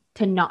needing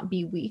to not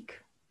be weak,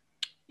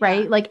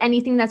 right? Yeah. Like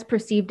anything that's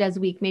perceived as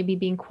weak, maybe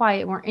being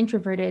quiet, more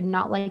introverted,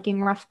 not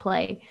liking rough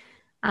play.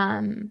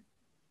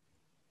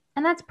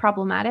 And that's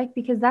problematic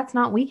because that's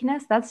not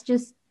weakness. That's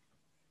just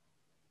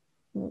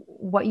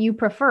what you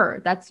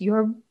prefer. That's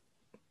your.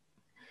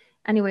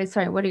 Anyway,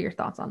 sorry, what are your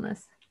thoughts on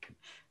this?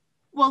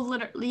 Well,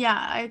 literally,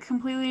 yeah, I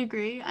completely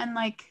agree. And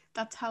like,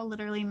 that's how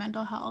literally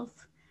mental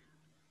health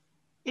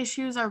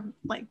issues are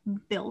like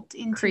built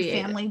into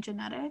Created. family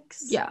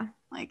genetics, Yeah.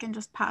 like, and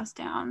just passed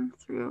down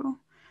through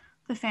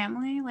the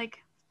family.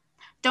 Like,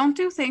 don't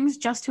do things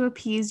just to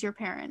appease your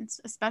parents,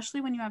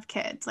 especially when you have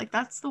kids. Like,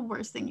 that's the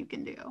worst thing you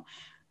can do.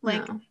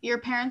 Like, No. your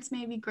parents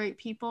may be great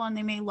people and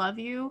they may love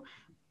you,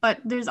 but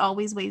there's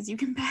always ways you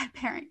can bad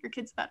parent your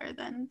kids better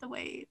than the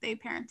way they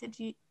parented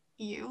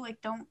you. Like,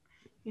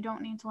 you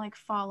don't need to like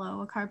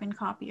follow a carbon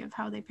copy of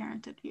how they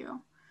parented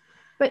you.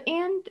 But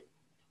and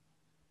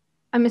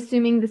I'm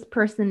assuming this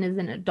person is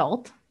an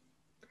adult.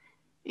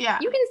 Yeah.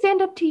 You can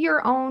stand up to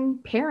your own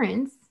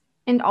parents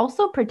and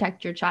also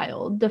protect your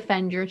child,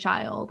 defend your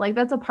child. Like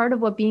that's a part of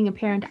what being a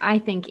parent, I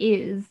think,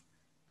 is.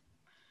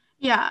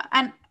 Yeah.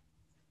 And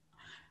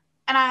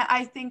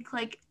I think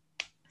like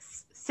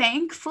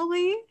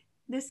thankfully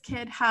this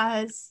kid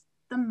has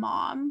the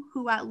mom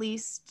who at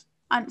least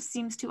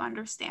seems to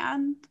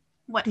understand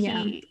what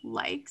Yeah. he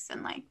likes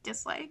and like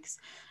dislikes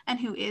and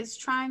who is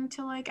trying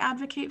to like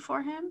advocate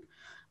for him.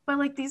 But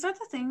like these are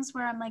the things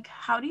where I'm like,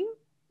 how do you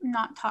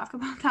not talk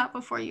about that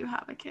before you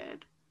have a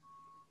kid?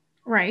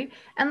 Right.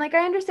 And like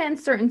I understand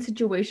certain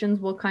situations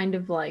will kind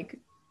of like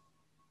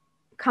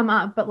come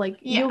up, but like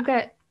you'll Yeah.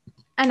 get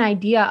an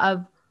idea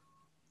of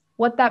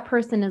what that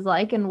person is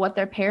like and what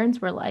their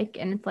parents were like.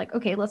 And it's like,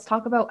 okay, let's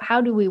talk about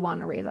how do we want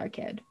to raise our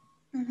kid?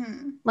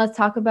 Mm-hmm. Let's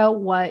talk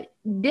about what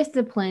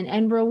discipline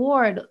and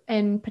reward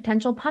and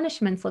potential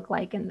punishments look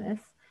like in this.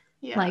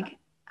 Yeah. Like,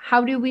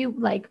 how do we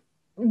like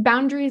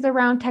boundaries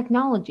around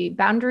technology,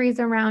 boundaries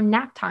around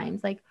nap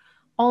times, like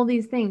all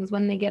these things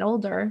when they get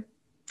older.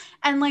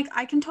 And like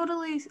I can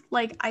totally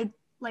like I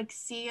like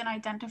see and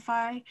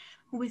identify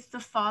with the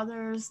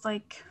father's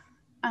like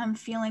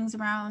feelings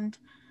around,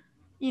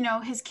 you know,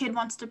 his kid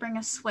wants to bring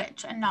a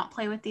Switch and not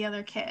play with the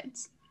other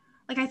kids.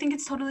 Like I think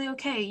it's totally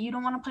okay. You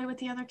don't want to play with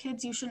the other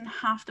kids, you shouldn't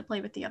have to play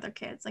with the other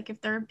kids. Like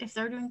if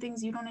they're doing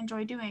things you don't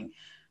enjoy doing,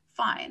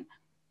 fine.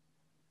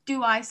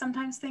 Do I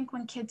sometimes think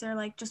when kids are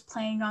like just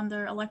playing on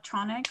their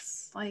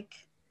electronics, like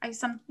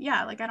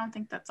like I don't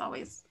think that's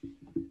always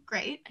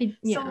great. So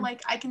Yeah.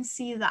 like I can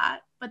see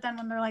that, but then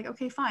when they're like,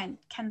 okay, fine,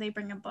 can they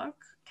bring a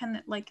book?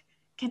 Can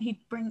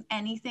he bring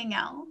anything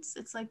else?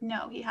 It's like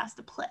no, he has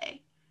to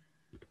play.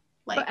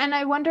 But Like and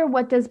I wonder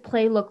what does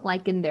play look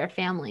like in their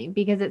family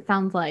because it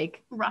sounds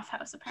like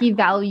roughhouse he apparently.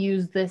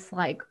 values this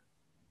like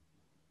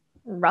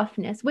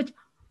roughness, which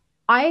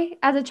I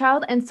as a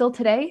child and still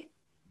today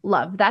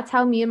love. That's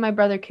how me and my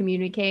brother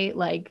communicate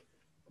like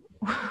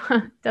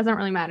doesn't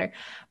really matter.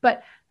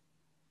 But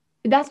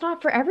that's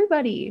not for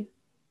everybody.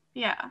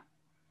 Yeah.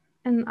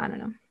 And I don't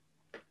know.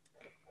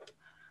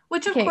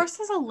 Which of Okay. course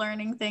is a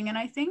learning thing. And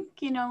I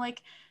think, you know,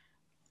 like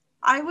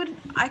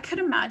I could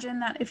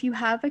imagine that if you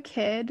have a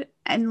kid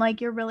and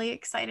like you're really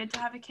excited to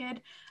have a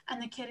kid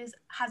and the kid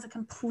has a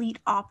complete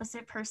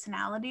opposite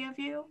personality of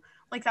you,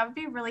 like that would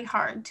be really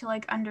hard to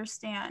like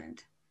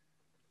understand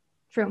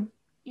True.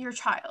 your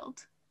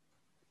child.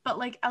 But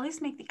like at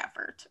least make the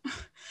effort.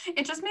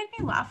 It just made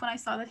me laugh when I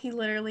saw that he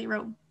literally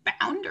wrote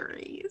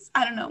boundaries.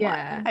 I don't know why.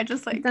 Yeah. I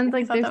just It like sounds I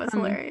like thought there's that was some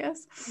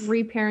hilarious.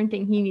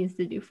 reparenting he needs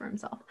to do for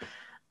himself.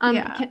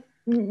 Yeah.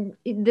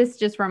 This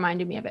just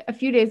reminded me of it. A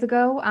few days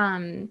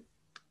ago,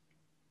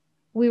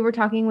 we were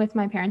talking with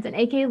my parents, and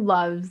AK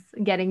loves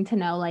getting to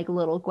know like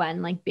little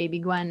Gwen, like baby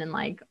Gwen, and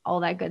like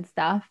all that good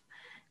stuff.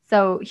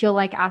 So he'll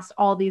like ask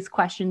all these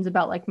questions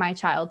about like my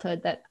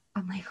childhood that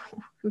I'm like,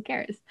 who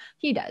cares?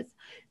 He does.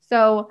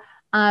 So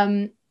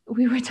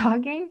we were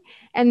talking,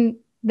 and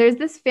there's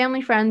this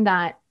family friend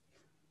that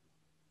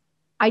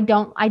I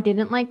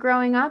didn't like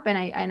growing up, and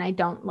I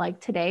don't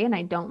like today, and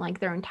I don't like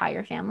their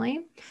entire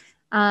family.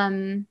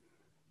 Um,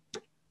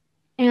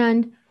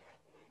 and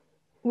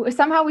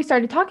somehow we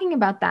started talking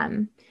about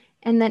them.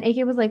 And then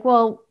AK was like,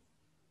 well,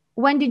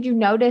 when did you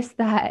notice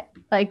that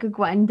like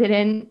Gwen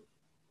didn't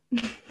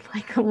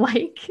like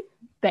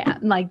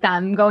that, like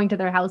them going to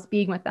their house,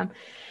 being with them?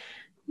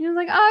 He was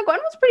like, Gwen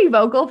was pretty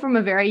vocal from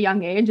a very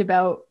young age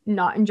about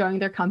not enjoying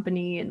their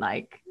company and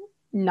like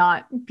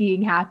not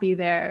being happy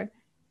there.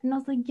 And I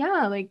was like,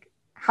 yeah, like,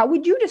 how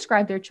would you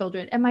describe their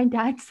children? And my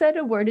dad said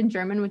a word in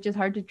German, which is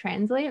hard to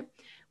translate,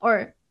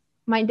 or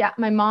my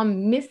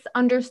mom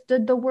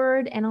misunderstood the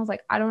word. And I was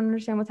like, I don't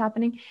understand what's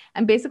happening.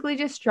 And basically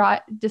just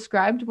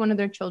described one of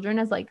their children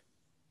as like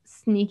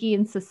sneaky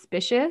and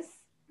suspicious.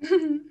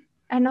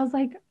 And I was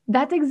like,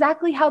 that's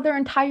exactly how their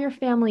entire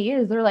family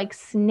is. They're like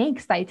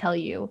snakes, I tell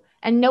you.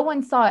 And no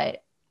one saw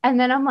it. And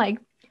then I'm like,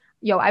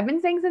 yo, I've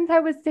been saying since I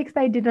was 6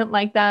 I didn't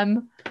like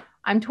them.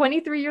 I'm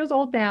 23 years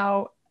old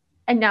now.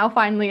 And now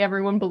finally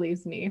everyone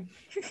believes me.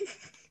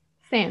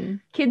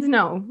 Same. Kids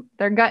know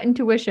their gut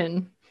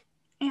intuition.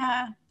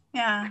 Yeah.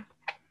 Yeah.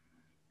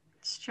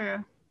 It's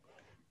true.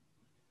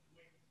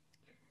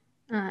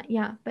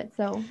 Yeah, but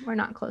so we're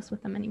not close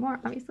with them anymore,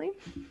 obviously.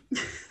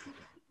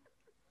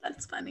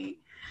 That's funny.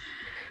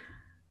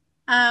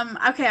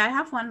 Okay, I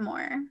have one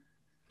more.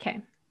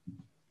 Okay.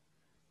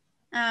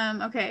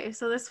 Okay,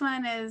 so this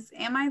one is,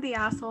 am I the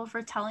asshole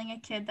for telling a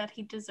kid that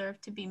he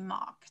deserved to be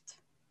mocked?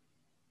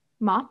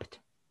 Mopped?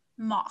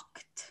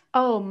 Mocked.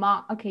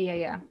 Oh, okay,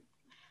 yeah.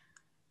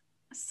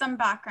 Some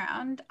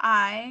background.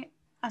 I,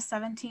 a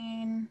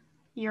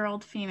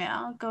 17-year-old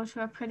female, go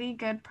to a pretty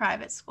good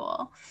private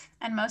school,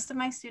 and most of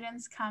these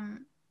Students?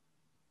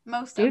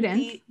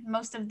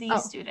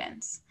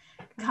 students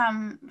Okay.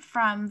 come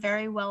from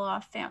very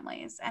well-off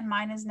families, and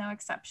mine is no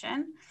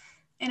exception.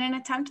 In an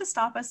attempt to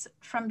stop us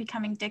from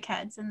becoming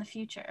dickheads in the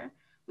future,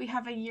 we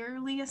have a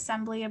yearly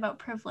assembly about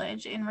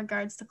privilege in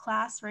regards to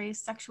class,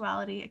 race,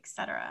 sexuality,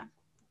 etc.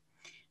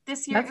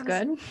 This year That's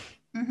good.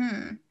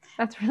 Mm-hmm.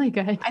 That's really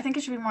good. I think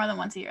it should be more than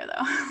once a year,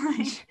 though.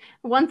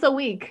 Once a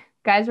week.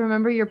 Guys,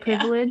 remember your Yeah.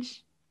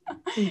 privilege?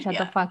 And shut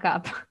the fuck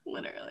up.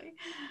 Literally.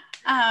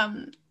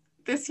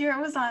 This year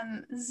it was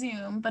on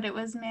Zoom, but it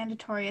was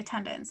mandatory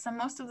attendance, so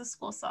most of the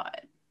school saw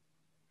it.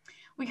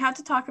 We had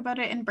to talk about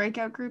it in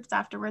breakout groups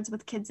afterwards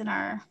with kids in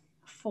our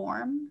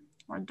form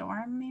or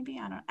dorm, maybe.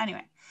 I don't know.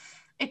 Anyway,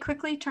 it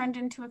quickly turned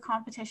into a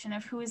competition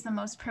of who is the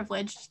most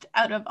privileged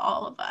out of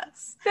all of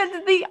us.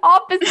 That's the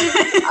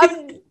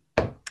opposite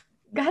of...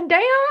 God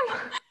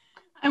damn.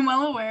 I'm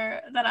well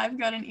aware that I've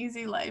got an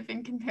easy life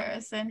in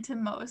comparison to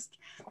most,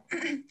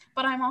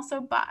 but I'm also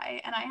bi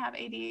and I have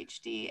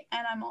ADHD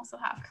and I'm also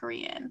half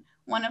Korean,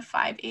 one of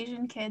 5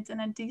 Asian kids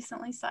in a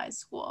decently sized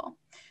school.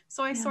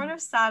 So I sort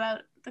of sat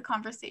out the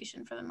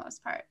conversation for the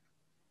most part.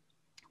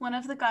 One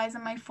of the guys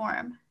in my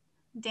forum,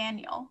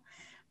 Daniel,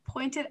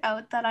 pointed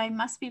out that I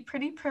must be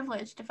pretty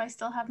privileged if I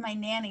still have my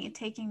nanny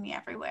taking me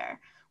everywhere,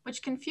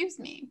 which confused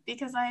me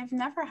because I've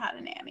never had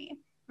a nanny.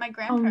 My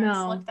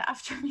grandparents looked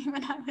after me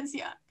when I was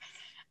young.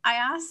 I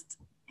asked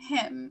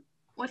him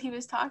what he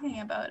was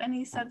talking about, and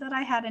he said that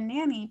I had a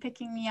nanny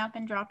picking me up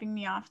and dropping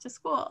me off to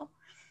school.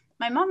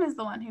 My mom is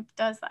the one who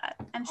does that,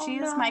 and she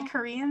is my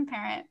Korean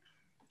parent,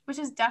 which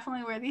is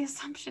definitely where the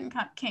assumption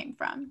came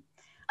from.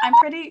 I'm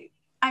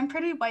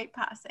pretty white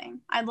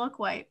passing. I look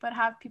white, but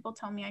have people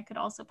tell me I could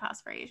also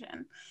pass for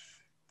Asian.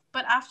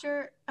 But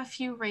after a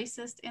few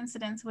racist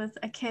incidents with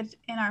a kid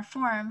in our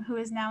forum who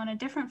is now in a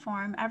different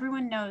forum,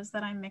 everyone knows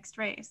that I'm mixed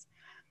race.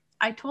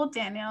 I told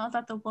Daniel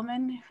that the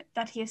woman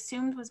that he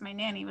assumed was my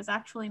nanny was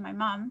actually my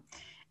mom,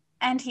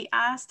 and he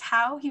asked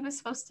how he was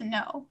supposed to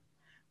know.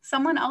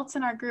 Someone else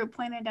in our group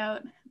pointed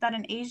out that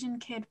an Asian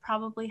kid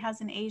probably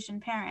has an Asian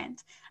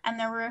parent, and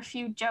there were a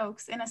few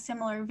jokes in a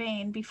similar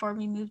vein before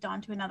we moved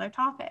on to another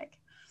topic.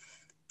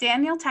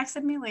 Daniel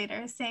texted me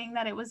later saying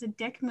that it was a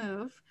dick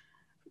move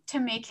to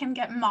make him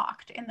get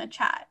mocked in the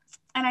chat,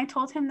 and I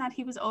told him that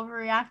he was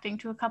overreacting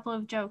to a couple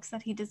of jokes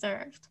that he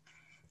deserved.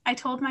 I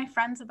told my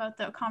friends about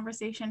the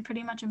conversation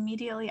pretty much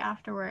immediately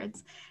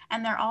afterwards,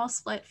 and they're all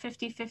split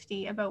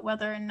 50-50 about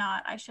whether or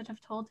not I should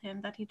have told him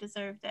that he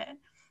deserved it.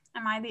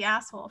 Am I the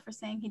asshole for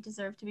saying he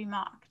deserved to be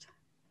mocked?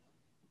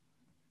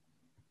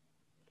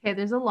 Okay,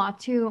 there's a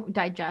lot to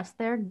digest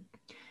there.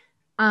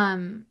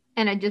 And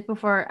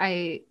before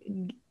I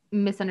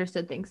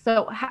misunderstood things.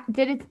 So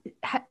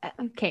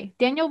okay,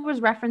 Daniel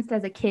was referenced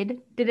as a kid.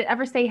 Did it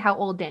ever say how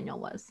old Daniel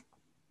was?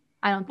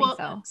 I don't think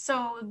so.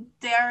 So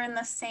they're in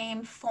the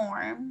same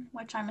form,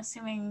 which I'm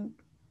assuming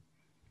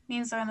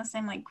means they're in the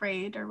same like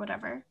grade or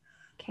whatever.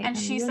 Okay, and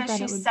she says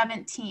she's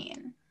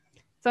 17.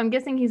 So I'm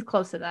guessing he's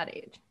close to that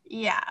age.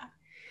 Yeah.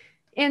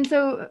 And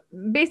so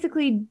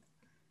basically,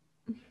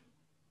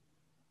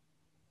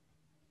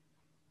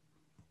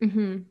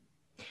 Daniel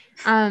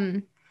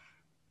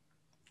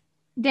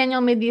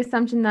made the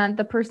assumption that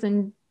the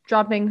person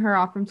dropping her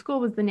off from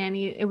school was the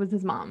nanny. It was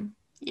his mom.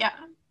 Yeah.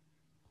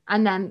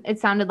 And then it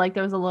sounded like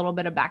there was a little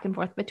bit of back and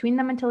forth between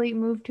them until he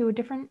moved to a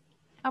different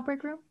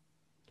outbreak room.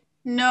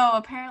 No,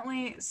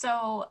 apparently.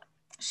 So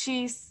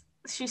she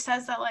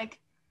says that like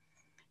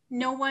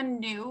no one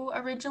knew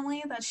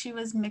originally that she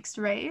was mixed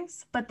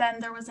race, but then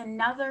there was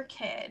another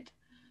kid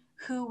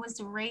who was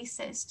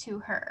racist to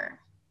her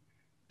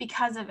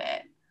because of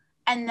it.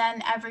 And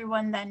then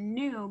everyone then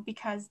knew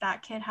because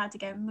that kid had to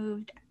get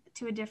moved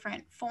to a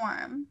different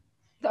form.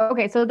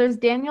 Okay, so there's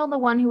Daniel, the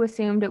one who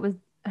assumed it was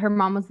her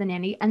mom was the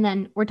nanny, and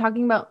then we're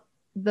talking about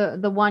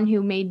the one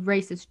who made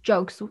racist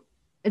jokes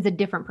is a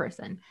different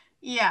person.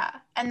 Yeah,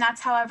 and that's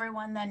how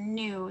everyone then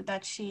knew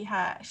that she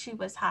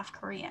was half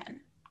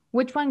Korean.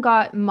 Which one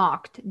got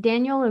mocked,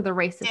 Daniel or the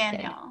racist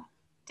kid?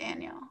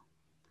 Daniel.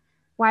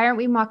 Why aren't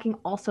we mocking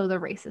also the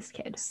racist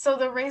kid? So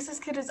the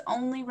racist kid is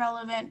only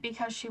relevant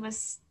because she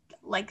was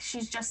like,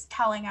 she's just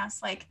telling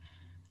us like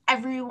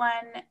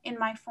everyone in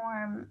my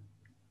form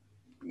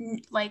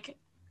like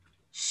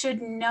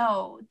should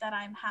know that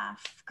I'm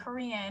half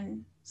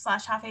Korean /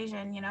 half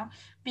Asian, you know,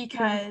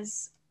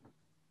 because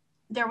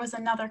there was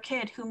another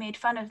kid who made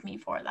fun of me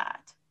for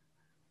that.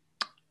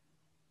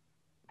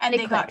 And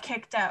they got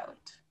kicked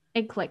out.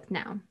 It clicked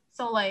now.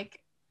 So like,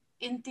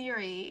 in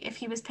theory, if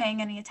he was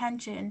paying any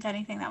attention to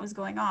anything that was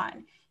going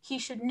on, he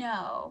should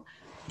know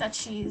that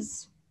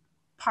she's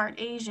part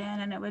Asian,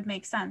 and it would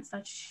make sense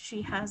that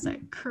she has a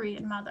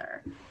Korean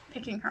mother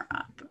picking her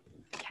up.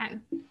 Okay.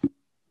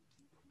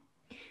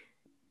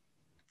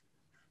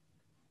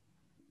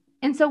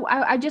 And so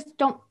I just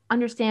don't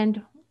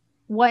understand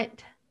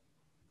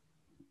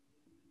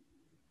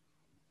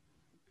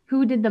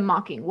who did the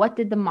mocking? What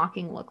did the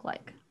mocking look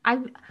like? I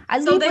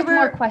leave with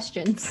more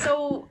questions.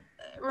 So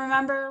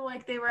remember,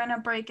 like, they were in a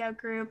breakout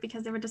group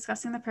because they were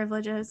discussing the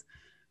privileges.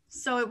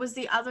 So it was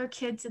the other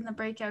kids in the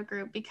breakout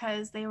group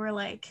because they were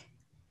like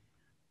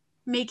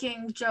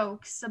making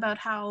jokes about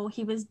how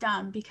he was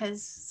dumb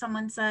because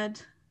someone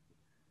said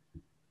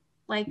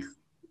like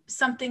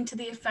something to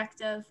the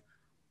effect of,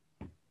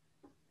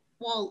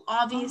 well,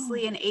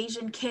 obviously an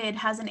Asian kid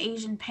has an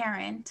Asian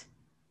parent.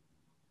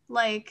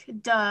 Like,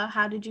 duh,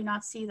 how did you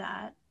not see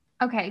that?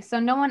 Okay, so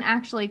no one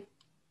actually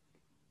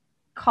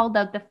called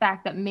out the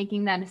fact that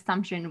making that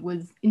assumption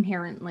was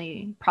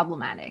inherently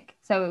problematic.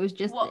 So it was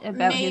just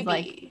about his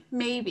like...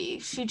 Maybe.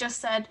 She just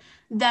said,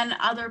 then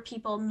other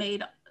people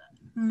made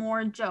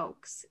more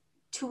jokes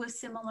to a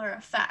similar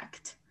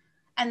effect.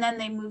 And then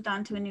they moved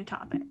on to a new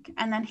topic.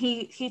 And then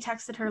he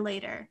texted her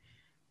later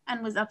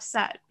and was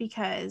upset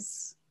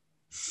because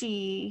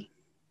she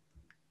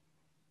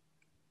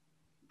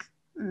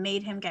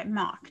made him get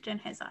mocked in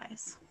his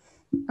eyes.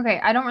 Okay,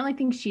 I don't really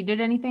think she did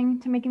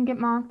anything to make him get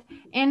mocked.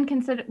 And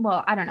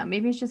well, I don't know.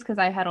 Maybe it's just because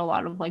I had a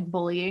lot of like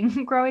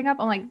bullying growing up.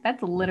 I'm like,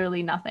 that's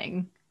literally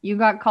nothing. You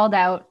got called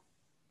out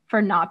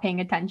for not paying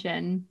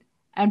attention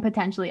and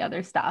potentially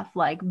other stuff,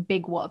 like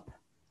big whoop.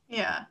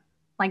 Yeah.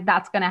 Like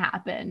that's going to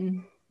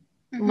happen.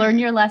 Mm-hmm. Learn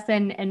your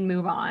lesson and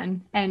move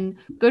on. And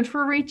good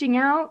for reaching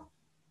out.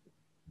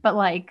 But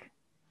like,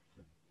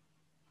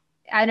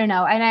 I don't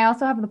know. And I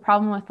also have the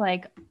problem with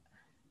like,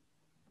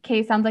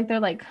 okay, sounds like they're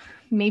like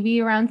maybe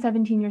around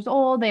 17 years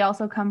old. They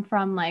also come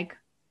from like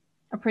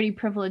a pretty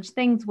privileged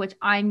things, which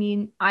I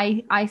mean,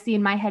 I see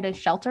in my head as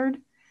sheltered.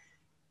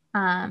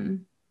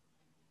 And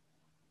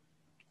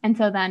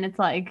so then it's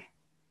like,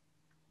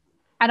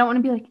 I don't want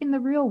to be like in the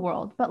real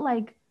world, but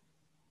like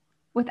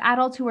with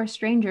adults who are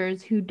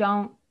strangers who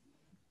don't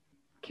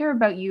care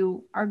about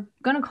you are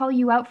going to call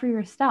you out for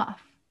your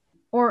stuff,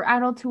 or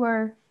adults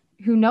who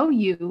know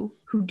you,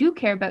 who do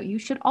care about you,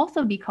 should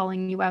also be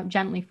calling you out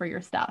gently for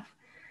your stuff.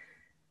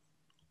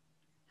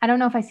 I don't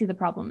know if I see the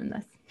problem in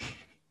this.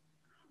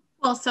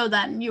 Well, so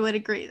then you would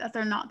agree that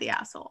they're not the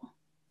asshole.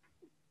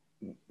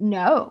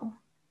 No.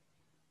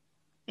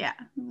 Yeah,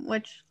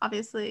 which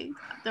obviously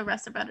the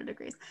rest of Reddit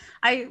agrees.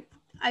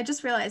 I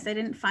just realized I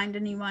didn't find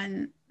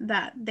anyone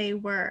that they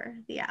were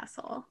the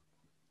asshole.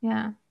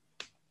 Yeah.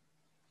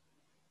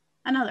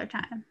 Another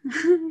time.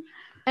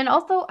 And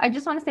also, I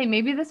just want to say,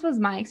 maybe this was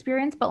my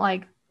experience, but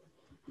like,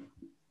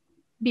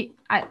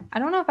 I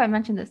don't know if I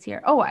mentioned this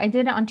here. Oh, I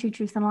did it on Two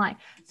Truths and a Lie.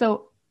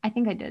 So I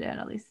think I did it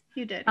at least.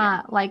 You did.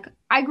 Yeah. Like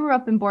I grew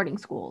up in boarding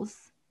schools,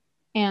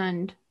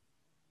 and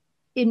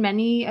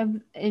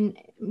in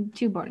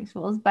two boarding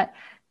schools, but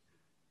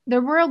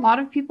there were a lot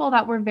of people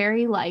that were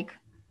very like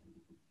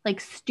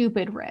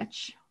stupid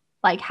rich,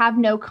 like have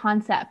no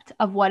concept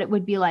of what it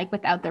would be like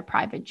without their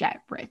private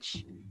jet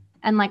rich.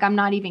 And like, I'm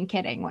not even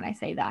kidding when I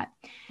say that.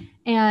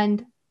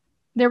 And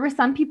there were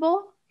some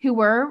people who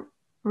were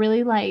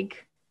really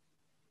like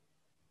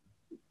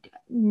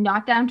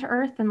not down to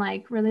earth and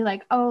like really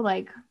like, oh,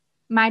 like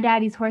my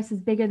daddy's horse is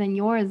bigger than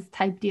yours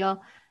type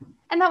deal.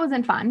 And that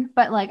wasn't fun.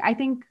 But like, I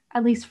think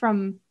at least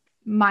from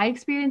my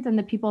experience and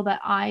the people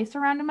that I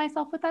surrounded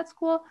myself with at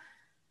school,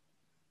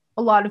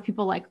 a lot of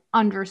people like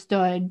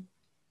understood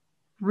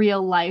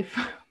real life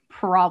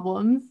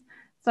problems.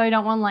 So I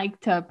don't want like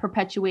to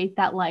perpetuate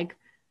that like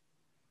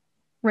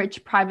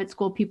rich private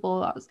school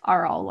people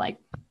are all like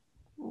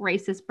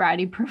racist,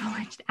 bratty,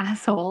 privileged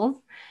assholes.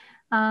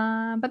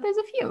 But there's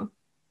a few.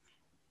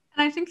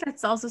 And I think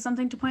that's also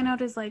something to point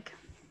out is like,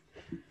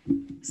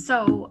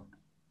 so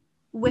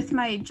with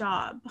my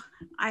job,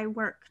 I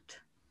worked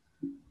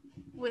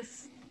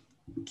with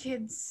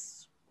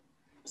kids,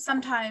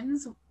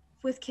 sometimes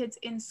with kids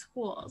in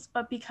schools,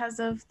 but because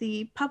of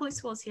the public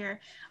schools here,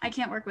 I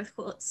can't work with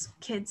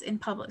kids in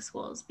public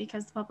schools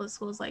because the public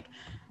schools like,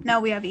 no,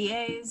 we have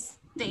EAs,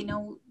 they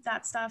know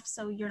that stuff,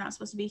 so you're not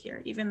supposed to be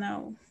here, even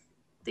though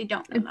they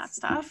don't know that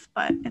stuff,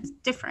 but it's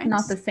different.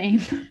 Not the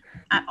same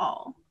at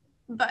all.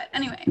 But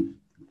anyway,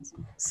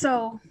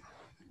 so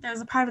there's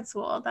a private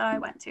school that I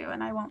went to,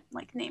 and I won't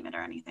like name it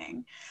or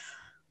anything.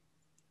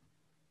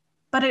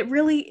 But it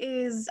really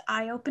is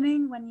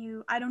eye-opening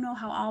when I don't know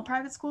how all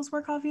private schools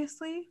work,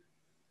 obviously,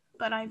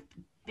 but I've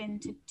been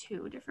to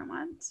 2 different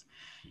ones.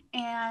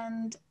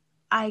 And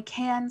I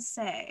can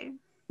say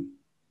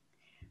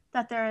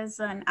that there is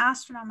an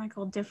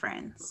astronomical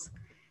difference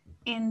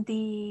in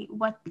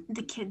what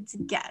the kids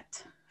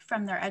get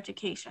from their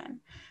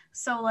education.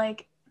 So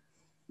like,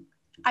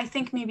 I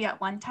think maybe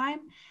at one time,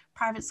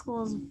 private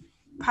schools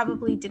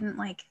probably didn't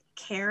like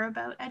care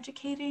about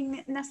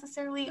educating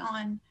necessarily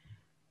on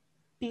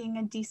being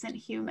a decent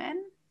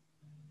human.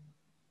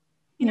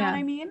 You know what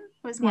I mean?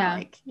 It was more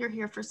like, you're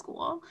here for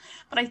school.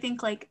 But I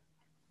think like,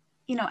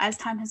 you know, as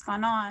time has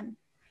gone on,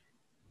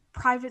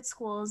 private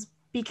schools,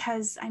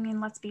 because I mean,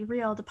 let's be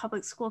real, the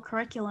public school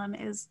curriculum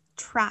is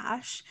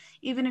trash.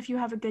 Even if you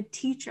have a good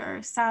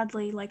teacher,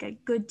 sadly, like a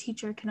good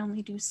teacher can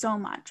only do so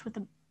much with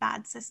a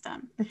bad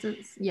system.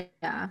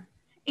 Yeah.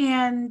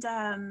 And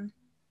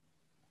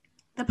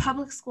the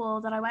public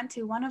school that I went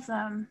to, one of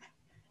them,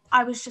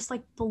 I was just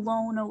like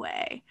blown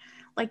away.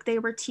 Like they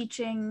were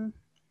teaching,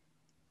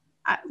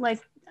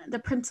 like the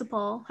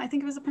principal, I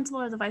think it was the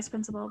principal or the vice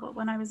principal, but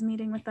when I was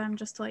meeting with them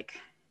just to like,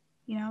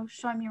 you know,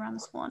 showing me around the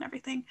school and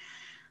everything,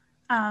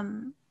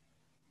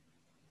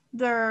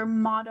 their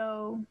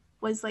motto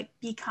was like,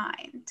 be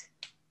kind.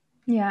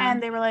 Yeah.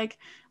 And they were like,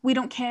 we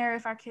don't care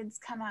if our kids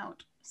come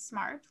out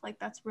smart. Like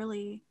that's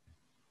really,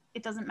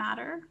 it doesn't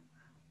matter.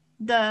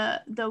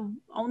 The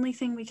only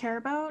thing we care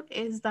about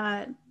is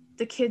that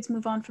the kids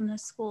move on from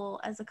this school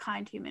as a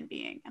kind human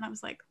being. And I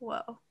was like,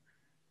 whoa, what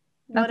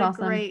That's a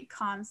awesome. great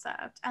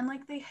concept. And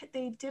like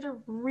they did a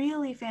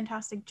really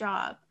fantastic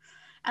job.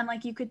 And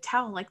like you could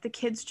tell, like the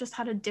kids just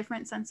had a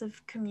different sense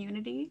of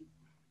community.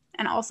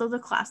 And also the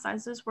class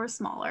sizes were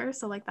smaller,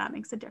 so like that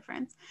makes a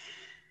difference.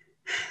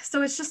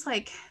 So it's just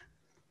like,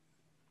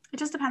 it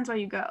just depends where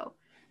you go.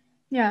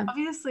 Yeah.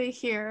 Obviously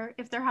here,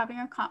 if they're having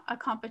a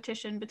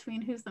competition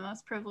between who's the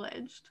most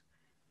privileged,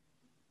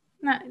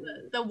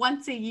 the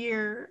once a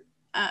year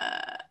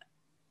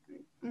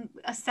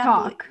assembly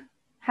talk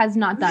has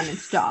not done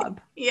its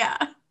job. Yeah.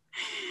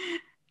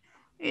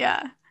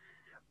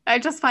 I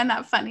just find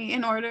that funny.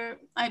 In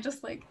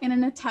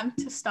an attempt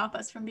to stop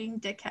us from being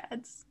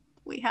dickheads,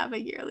 we have a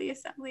yearly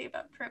assembly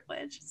about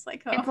privilege. It's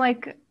like, oh. It's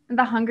like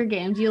the Hunger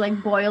Games. You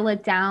like boil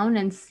it down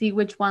and see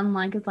which one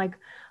like is like,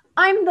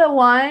 I'm the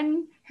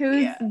one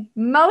who's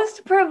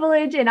most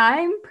privileged and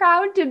I'm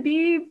proud to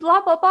be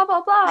blah, blah, blah,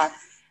 blah, blah.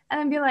 And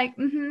then be like,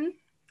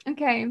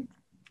 okay,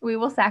 we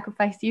will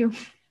sacrifice you.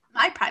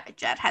 My private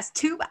jet has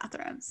 2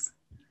 bathrooms.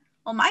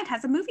 Well, mine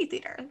has a movie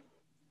theater.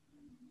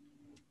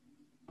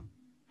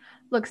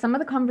 Look, some of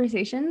the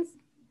conversations,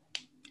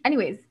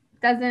 anyways,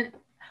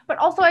 but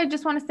also I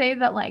just want to say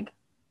that like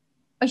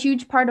a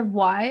huge part of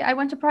why I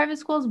went to private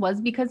schools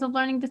was because of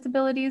learning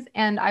disabilities,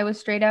 and I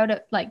was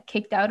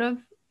kicked out of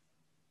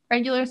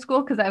regular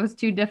school because I was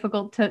too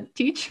difficult to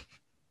teach.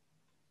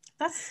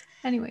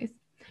 Anyways.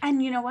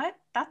 And you know what?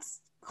 That's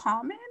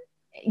common.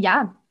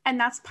 Yeah. And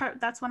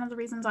that's one of the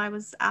reasons I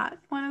was at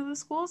one of the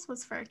schools,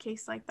 was for a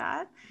case like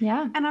that.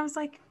 Yeah. And I was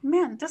like,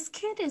 man, this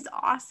kid is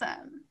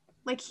awesome.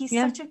 Like he's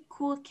such a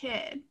cool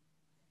kid.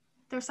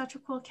 They're such a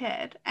cool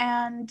kid.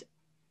 And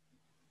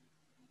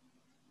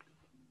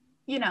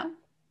you know.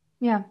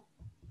 Yeah.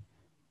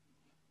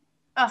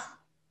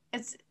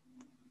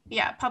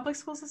 Public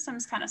school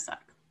systems kind of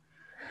suck.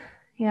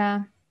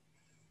 Yeah.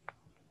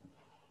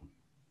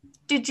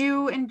 Did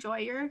you enjoy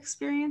your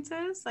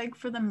experiences? Like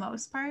for the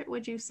most part,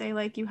 would you say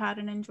like you had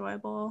an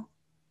enjoyable?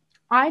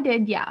 I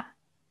did, yeah.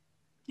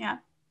 Yeah.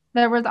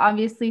 There was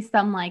obviously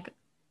some like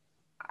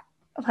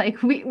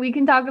we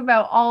can talk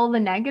about all the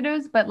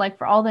negatives, but like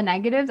for all the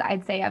negatives,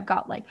 I'd say I've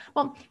got like,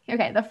 well,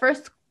 okay, the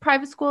first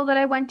private school that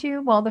I went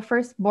to, the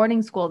first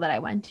boarding school that I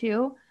went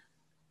to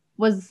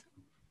was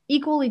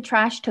equally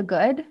trash to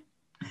good.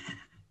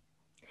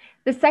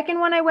 The second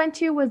one I went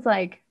to was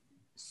like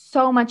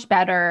so much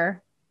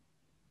better.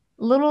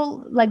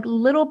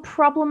 Little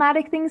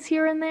problematic things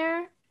here and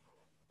there,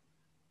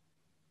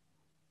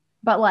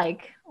 but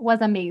like was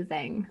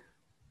amazing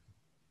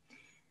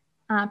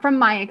from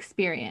my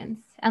experience.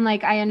 And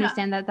like I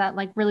understand that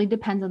like really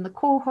depends on the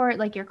cohort,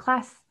 like your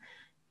class,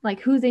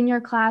 like who's in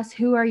your class,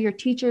 who are your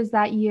teachers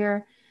that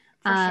year.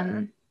 For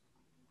sure.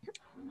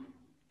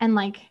 And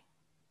like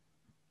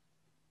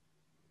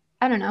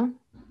I don't know,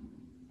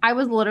 I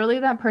was literally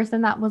that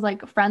person that was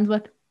like friends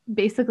with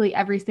basically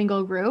every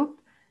single group.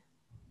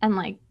 And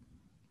like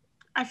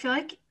I feel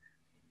like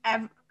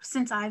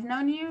since I've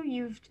known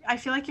you, I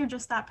feel like you're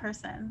just that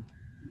person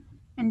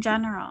in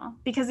general,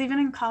 because even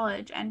in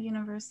college and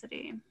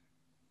university,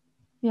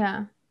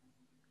 you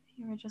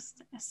were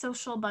just a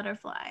social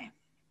butterfly.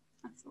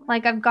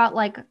 Like I've got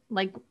like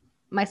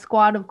my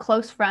squad of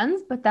close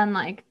friends, but then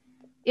like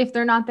if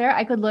they're not there,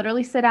 I could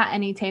literally sit at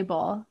any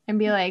table and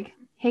be like,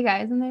 hey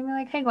guys, and they'd be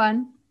like, hey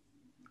Gwen.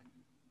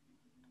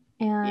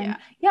 And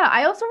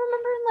I also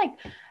remember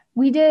like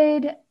we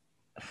did,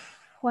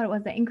 what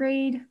was it, in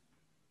grade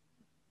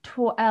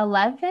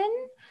 11?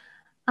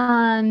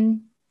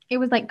 It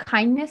was like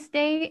kindness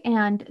day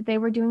and they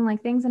were doing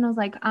like things and I was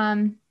like,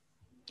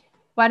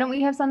 why don't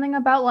we have something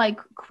about like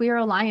queer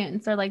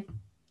alliance or like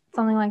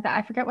something like that?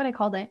 I forget what I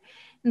called it.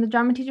 And the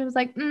drama teacher was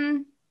like,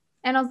 and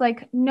I was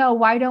like, no,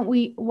 why don't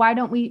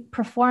we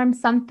perform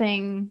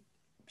something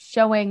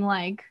showing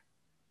like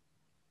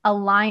a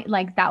line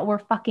like that we're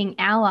fucking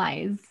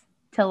allies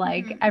to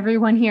like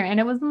everyone here. And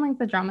it wasn't like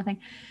the drama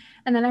thing.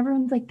 And then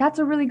everyone's like, that's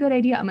a really good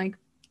idea. I'm like,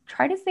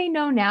 try to say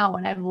no now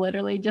when I've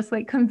literally just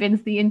like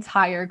convinced the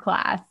entire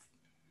class.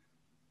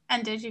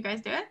 And did you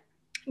guys do it?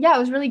 Yeah, it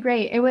was really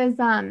great. It was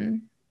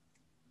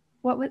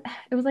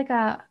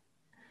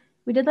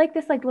we did like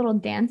this like little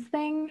dance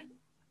thing,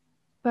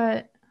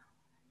 but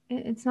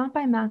it's not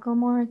by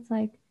Macklemore. It's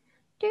like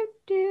do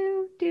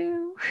do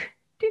do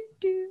do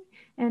do,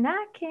 and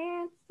I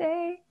can't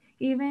say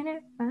even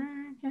if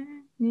I na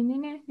na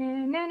na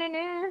na na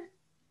na.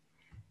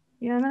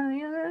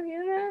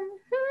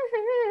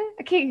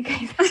 Okay,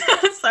 okay,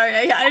 guys.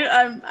 Sorry, I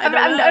don't know.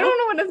 I don't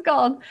know what it's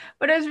called,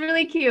 but it was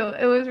really cute.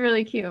 It was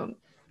really cute.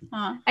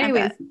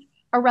 Anyways,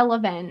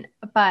 irrelevant,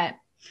 but.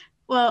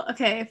 Well,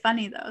 okay,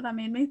 funny though. That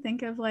made me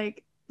think of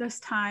like this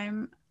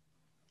time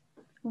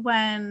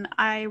when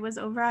I was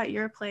over at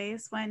your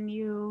place when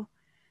you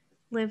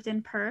lived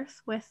in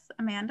Perth with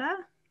Amanda.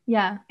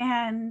 Yeah.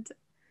 And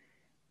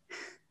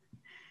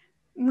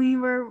we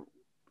were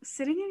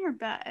sitting in your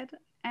bed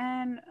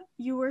and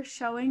you were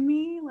showing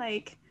me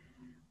like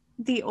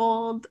the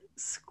old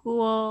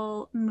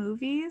school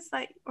movies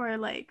or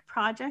like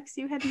projects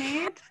you had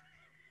made.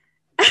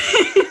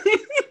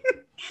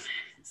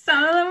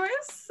 Some of them were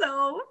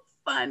so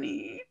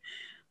funny.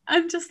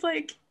 I'm just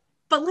like,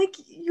 but like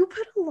you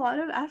put a lot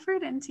of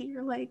effort into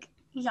your like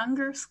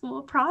younger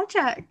school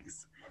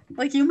projects.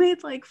 Like you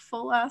made like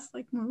full ass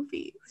like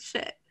movie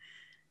shit.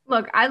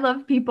 Look, I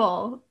love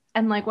people,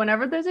 and like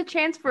whenever there's a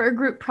chance for a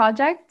group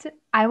project,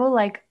 I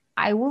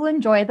will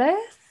enjoy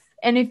this.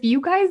 And if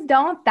you guys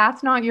don't,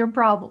 that's not your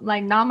problem.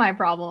 Like, not my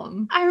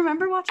problem. I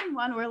remember watching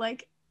one where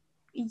like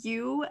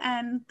you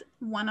and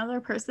one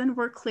other person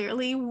were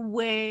clearly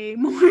way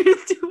more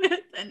into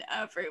it than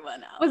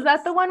everyone else. Was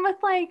that the one with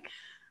like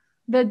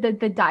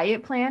the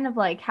diet plan of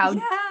like how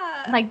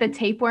like the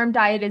tapeworm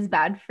diet is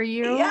bad for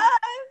you?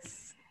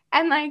 Yes.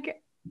 And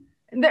like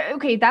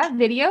that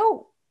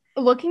video,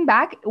 looking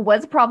back,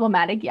 was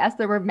problematic. Yes,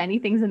 there were many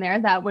things in there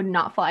that would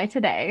not fly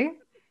today.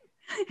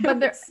 But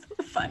they're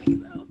funny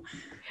though.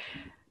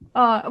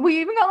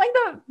 We even got like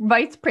the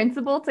vice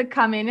principal to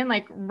come in and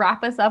like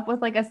wrap us up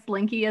with like a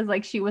slinky as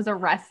like she was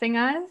arresting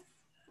us.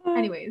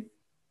 Anyways.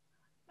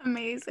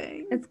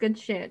 Amazing. It's good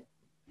shit.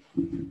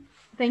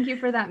 Thank you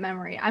for that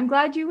memory. I'm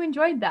glad you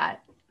enjoyed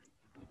that.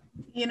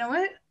 You know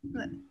what?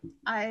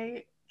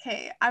 I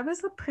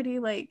was a pretty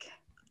like,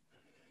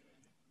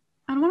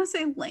 I don't want to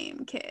say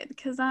lame kid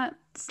because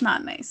that's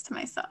not nice to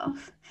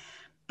myself.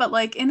 But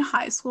like in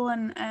high school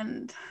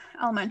and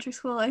elementary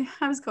school, I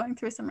was going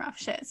through some rough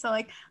shit. So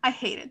like I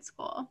hated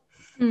school.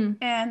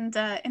 And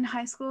in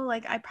high school,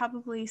 like I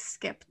probably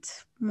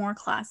skipped more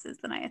classes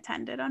than I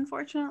attended,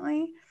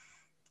 unfortunately.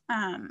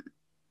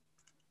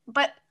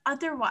 But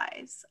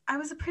otherwise, I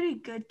was a pretty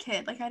good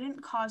kid. Like I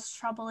didn't cause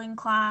trouble in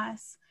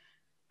class.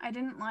 I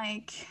didn't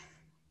like,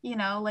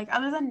 like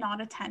other than not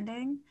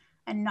attending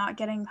and not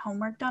getting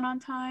homework done on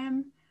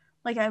time,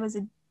 like I was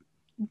a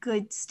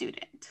good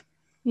student.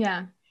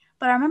 Yeah.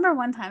 But I remember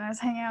one time I was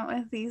hanging out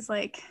with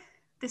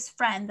this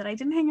friend that I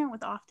didn't hang out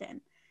with often,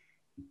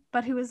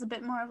 but who was a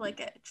bit more of like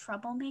a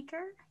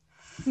troublemaker.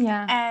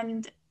 Yeah.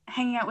 And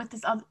hanging out with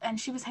and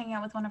she was hanging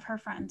out with one of her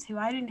friends who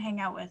I didn't hang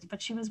out with,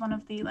 but she was one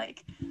of the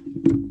like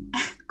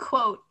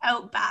quote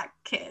outback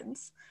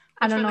kids.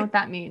 I don't know what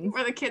that means.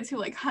 Were the kids who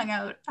like hung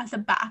out at the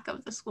back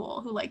of the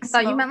school who like I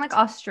thought you meant like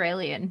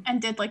Australian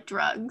and did like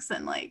drugs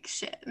and like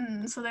shit.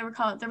 And so they were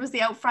called, there was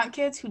the out front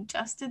kids who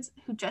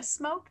just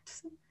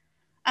smoked.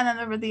 And then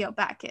there were the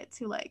outback kids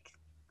who like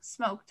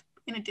smoked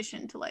in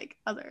addition to like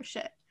other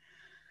shit.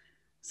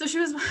 So she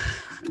was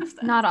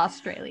not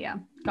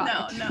Australia.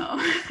 Got it.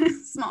 No.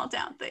 Small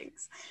town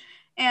things.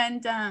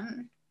 And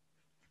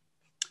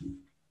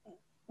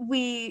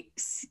we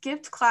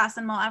skipped class,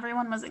 and while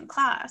everyone was in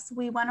class,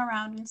 we went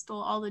around and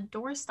stole all the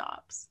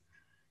doorstops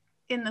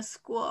in the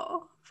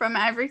school from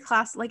every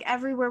class, like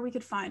everywhere we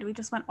could find. We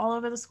just went all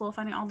over the school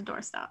finding all the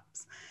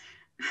doorstops.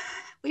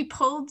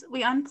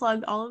 We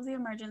unplugged all of the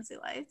emergency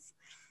lights.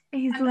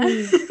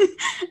 Easily.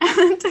 And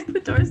then took the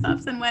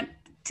doorstops and went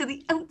to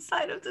the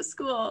outside of the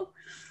school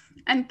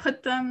and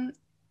put them,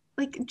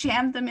 like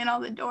jammed them in all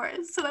the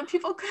doors so that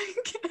people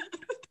couldn't get out of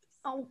the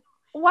school.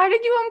 Why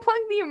did you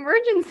unplug the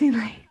emergency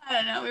light? I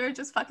don't know. We were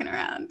just fucking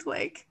around.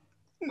 Like,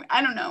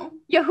 I don't know.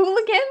 You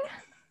hooligan?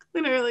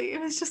 Literally. It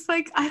was just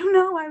like, I don't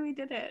know why we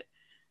did it.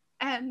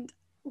 And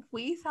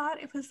we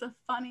thought it was the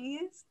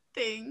funniest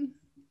thing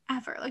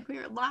ever. Like, we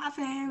were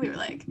laughing. We were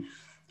like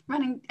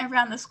running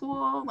around the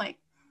school. Like,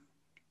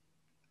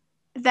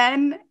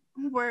 then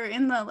we're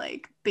in the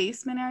like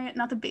basement area.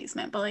 Not the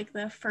basement, but like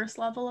the first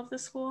level of the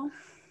school.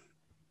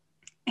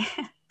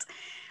 And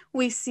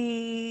we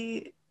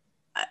see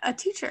a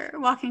teacher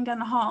walking down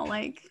the hall,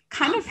 like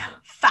kind of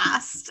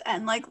fast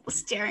and like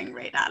staring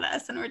right at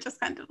us, and we're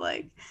just kind of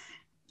like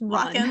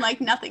walking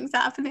like nothing's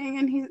happening,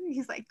 and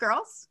he's like,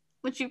 "Girls,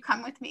 would you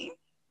come with me?"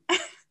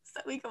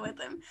 So we go with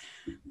him,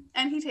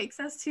 and he takes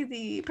us to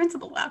the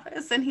principal's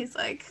office, and he's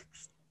like,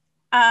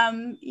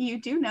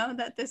 "You do know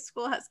that this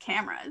school has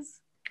cameras?"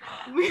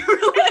 We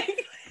were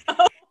like,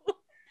 "Oh,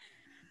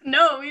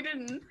 no, we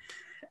didn't."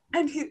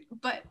 And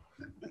but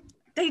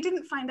they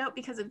didn't find out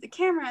because of the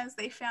cameras.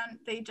 They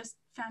just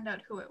found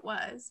out who it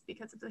was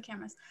because of the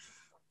cameras.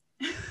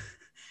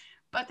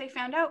 But they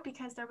found out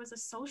because there was a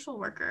social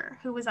worker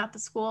who was at the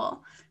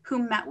school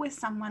who met with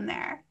someone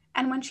there.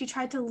 And when she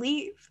tried to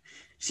leave,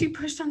 she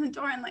pushed on the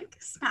door and like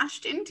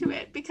smashed into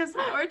it because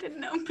the door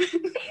didn't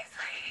open.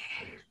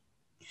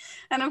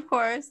 And of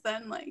course,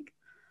 then like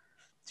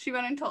she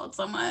went and told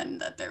someone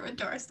that there were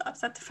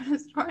doorstops at the front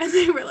of the door, and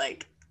they were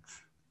like,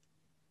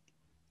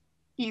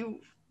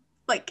 "You,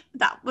 like,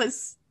 that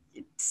was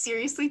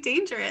seriously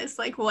dangerous.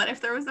 Like, what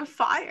if there was a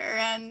fire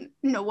and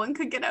no one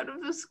could get out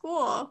of the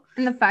school?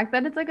 And the fact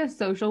that it's like a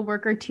social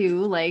worker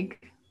too,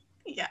 like,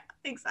 yeah,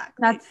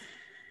 exactly. that's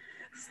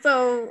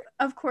So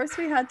of course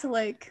we had to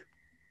like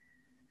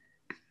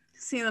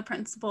see the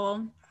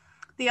principal.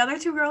 The other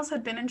two girls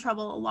had been in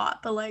trouble a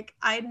lot, but like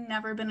I'd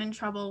never been in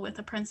trouble with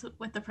the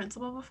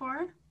principal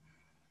before.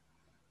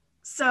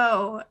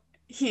 So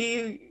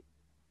he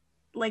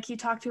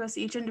talked to us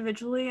each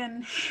individually,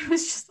 and he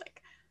was just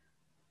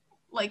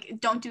like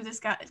don't do this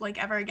guy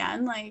like ever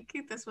again. Like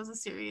this was a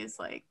serious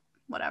like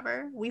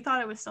whatever. We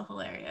thought it was still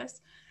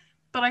hilarious.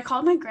 But I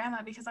called my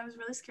grandma because I was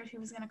really scared he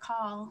was gonna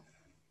call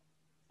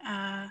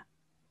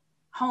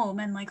home,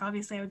 and like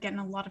obviously I would get in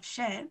a lot of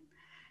shit.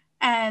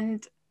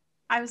 And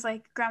I was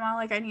like, Grandma,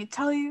 like I need to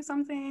tell you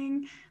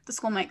something. The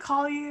school might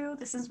call you.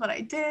 This is what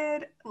I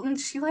did. And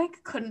she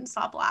like couldn't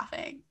stop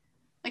laughing.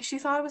 Like she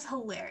thought it was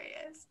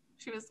hilarious.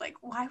 She was like,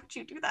 why would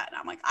you do that? And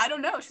I'm like, I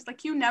don't know. She's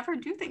like, you never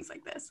do things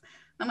like this.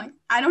 And I'm like,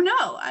 I don't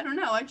know.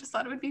 I just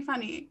thought it would be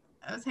funny.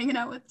 I was hanging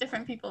out with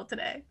different people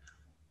today.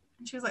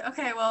 And she was like,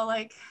 okay, well,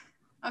 like,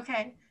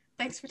 okay,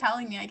 thanks for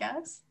telling me, I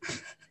guess.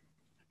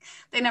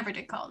 They never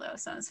did call though,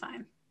 so it's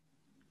fine.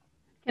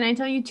 Can I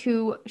tell you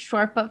two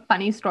short but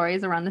funny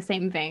stories around the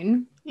same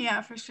vein?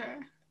 Yeah, for sure.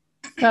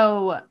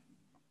 So,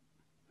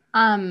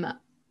 I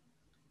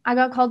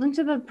got called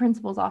into the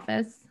principal's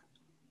office.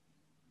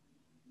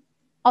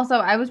 Also,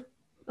 I was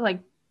like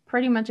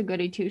pretty much a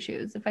goody two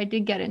shoes. If I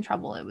did get in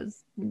trouble, it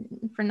was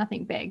for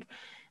nothing big.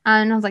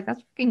 And I was like,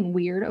 that's fucking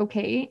weird.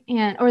 Okay.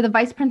 Or the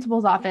vice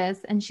principal's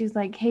office. And she's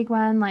like, hey,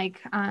 Gwen,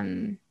 like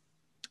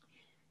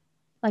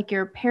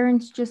your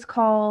parents just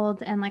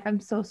called and like,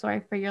 I'm so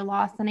sorry for your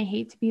loss. And I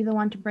hate to be the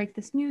one to break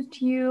this news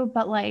to you,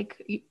 but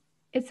like,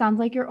 it sounds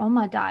like your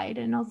Oma died.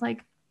 And I was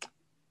like,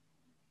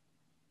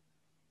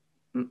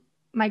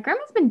 my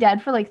grandma's been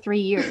dead for like 3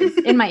 years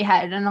in my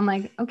head. And I'm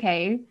like,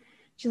 okay.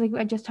 She's like,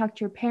 I just talked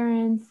to your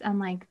parents and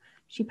like,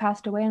 she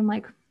passed away. I'm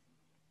like,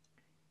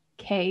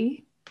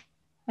 okay,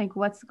 like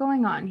what's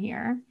going on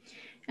here?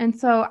 And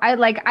so I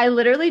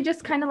literally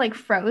just kind of like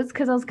froze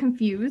because I was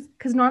confused.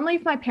 Because normally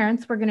if my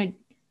parents were going to,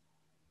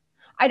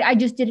 I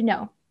just didn't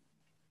know.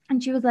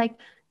 And she was like,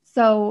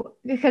 so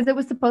because it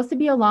was supposed to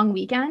be a long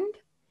weekend.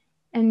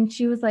 And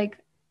she was like,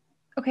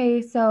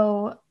 okay,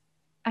 so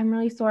I'm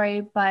really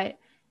sorry, but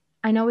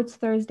I know it's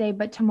Thursday,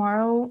 but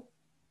tomorrow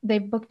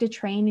they've booked a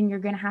train and you're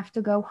going to have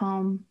to go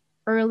home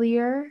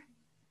earlier.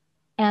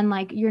 And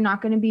like, you're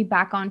not going to be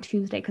back on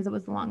Tuesday because it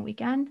was a long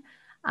weekend,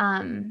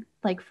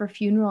 like for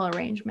funeral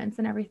arrangements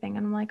and everything.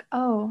 And I'm like,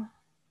 oh,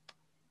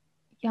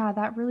 yeah,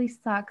 that really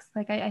sucks.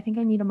 Like, I think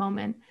I need a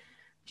moment.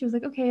 She was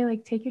like, okay,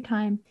 like take your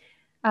time.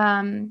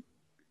 And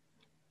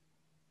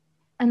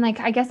like,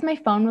 I guess my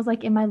phone was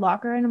like in my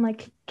locker and I'm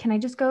like, can I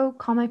just go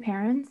call my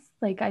parents?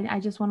 Like, I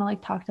just want to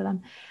like talk to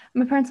them.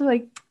 My parents were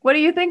like, what do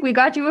you think? We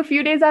got you a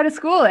few days out of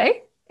school, eh?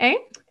 Eh?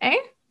 Eh?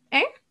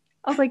 Eh?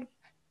 I was like,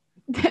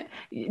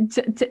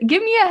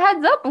 give me a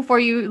heads up before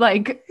you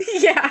like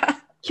yeah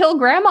kill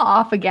grandma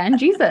off again.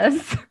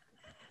 Jesus.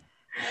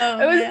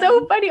 It was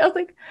so funny. I was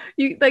like,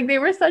 you like they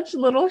were such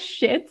little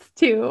shits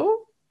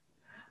too.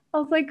 I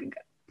was like, guys,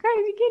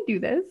 you can't do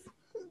this.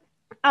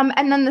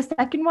 And then the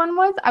second one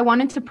was I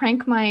wanted to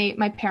prank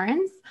my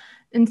parents.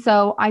 And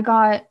so I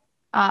got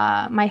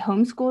my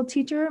homeroom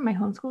teacher,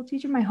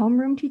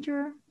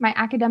 my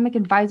academic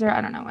advisor.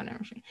 I don't know,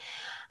 whatever she.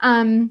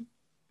 I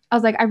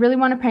was like, I really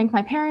want to prank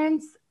my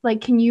parents.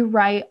 Like, can you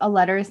write a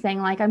letter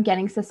saying like I'm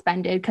getting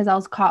suspended because I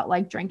was caught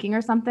like drinking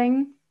or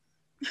something?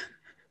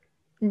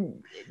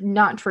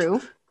 Not true.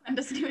 Gwen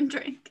doesn't even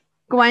drink.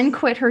 Gwen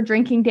quit her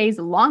drinking days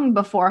long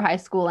before high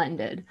school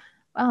ended.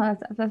 Well,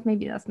 that's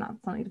maybe that's not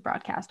something to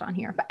broadcast on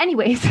here. But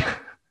anyways,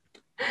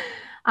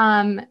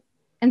 and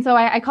so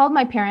I called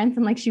my parents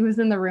and like she was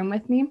in the room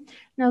with me and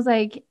I was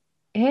like,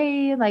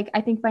 hey, like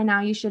I think by now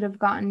you should have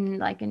gotten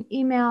like an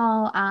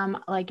email.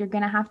 Like you're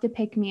gonna have to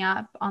pick me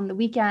up on the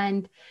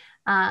weekend,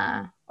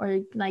 or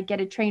like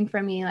get a train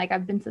for me. Like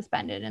I've been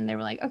suspended. And they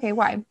were like, okay,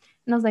 why? And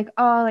I was like,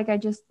 oh, like I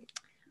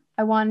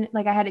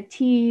had a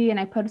tea and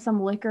I put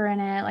some liquor in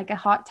it, like a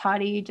hot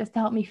toddy, just to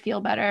help me feel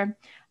better.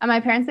 And my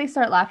parents, they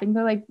start laughing.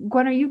 They're like,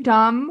 Gwen, are you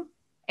dumb?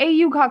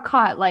 You got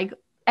caught. Like,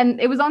 and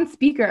it was on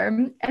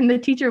speaker and the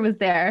teacher was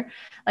there,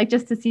 like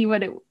just to see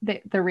what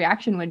the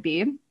reaction would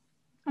be.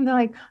 And they're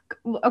like,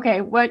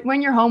 okay,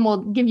 when you're home, we'll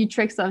give you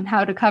tricks on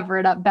how to cover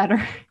it up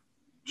better.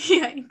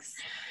 Yikes.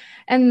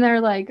 And they're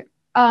like,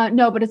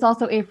 no, but it's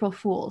also April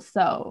Fool's.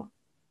 So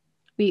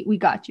we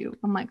got you.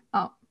 I'm like,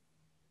 oh,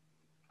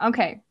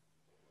 okay.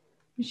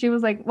 She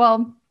was like,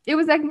 well, it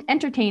was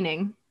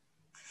entertaining,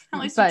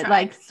 but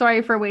like,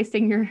 sorry for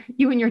wasting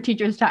you and your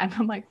teacher's time.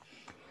 I'm like,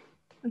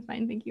 that's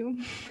fine. Thank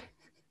you.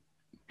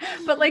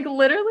 But like,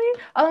 literally,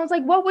 I was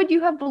like, what would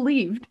you have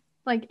believed?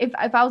 Like if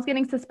I was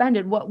getting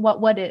suspended,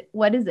 what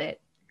is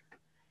it?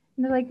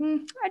 And they're like,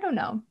 I don't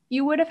know.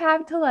 You would have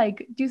had to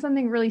like do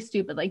something really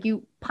stupid. Like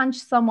you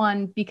punched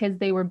someone because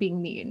they were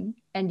being mean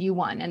and you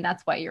won. And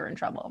that's why you're in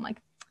trouble. I'm like,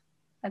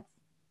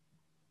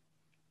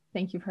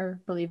 thank you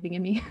for believing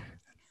in me.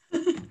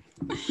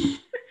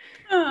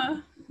 Uh,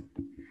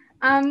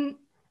 Um,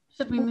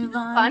 Should we move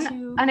on fun,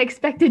 to?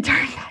 unexpected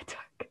turn that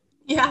took.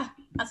 Yeah,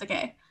 that's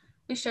okay.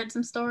 We shared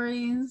some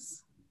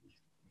stories.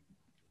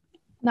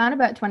 Not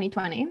about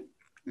 2020,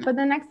 No. but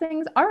the next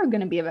things are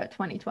going to be about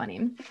 2020.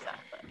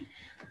 Exactly.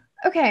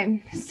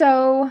 Okay,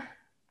 so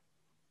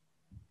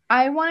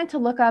I wanted to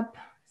look up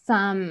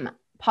some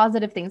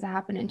positive things that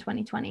happened in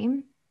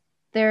 2020.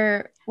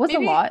 There was a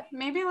lot.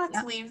 Maybe let's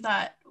Yeah. leave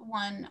that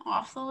one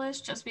off the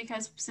list just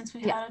because since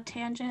we Yeah. had a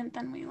tangent,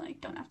 then we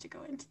like don't have to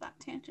go into that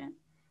tangent.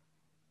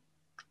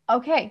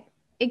 Okay.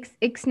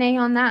 Ixnay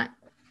on that.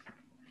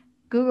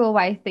 Google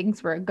why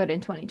things were good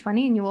in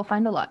 2020 and you will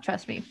find a lot,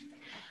 trust me.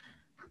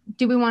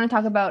 Do we want to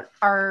talk about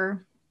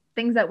our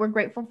things that we're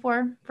grateful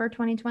for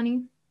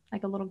 2020?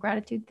 Like a little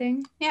gratitude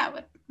thing? Yeah,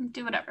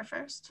 do whatever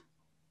first.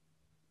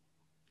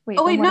 Wait,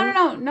 Oh wait, then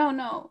what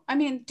no. I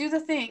mean, do the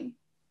thing.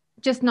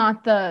 just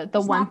not the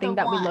Just one not the thing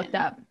that we looked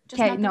one. up. Just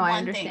Okay, not the no, I one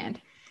understand.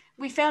 thing.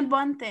 We found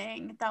one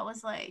thing that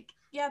was like,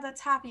 yeah, that's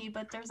happy,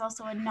 but there's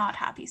also a not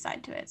happy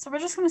side to it. So we're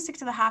just gonna stick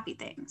to the happy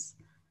things.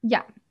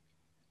 Yeah.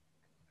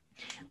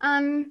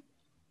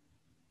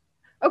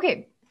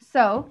 Okay,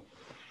 so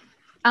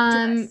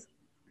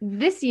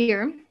this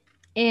year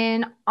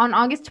on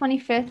August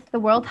 25th, the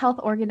World Health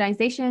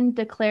Organization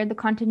declared the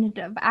continent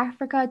of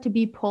Africa to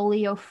be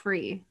polio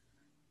free,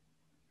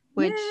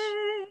 which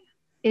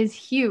is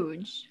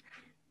huge.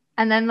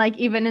 And then like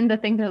even in the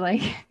thing they're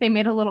like they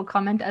made a little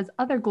comment as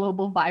other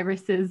global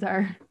viruses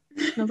are.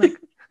 I was like,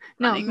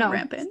 no,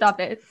 rampant. Stop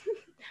it.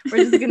 We're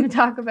just going to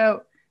talk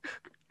about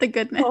the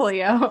goodness.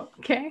 Polio,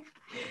 okay?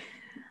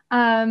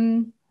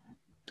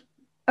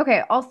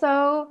 Okay,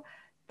 also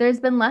there's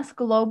been less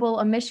global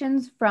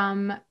emissions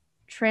from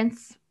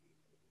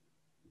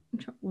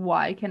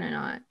why can I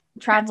not?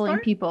 Traveling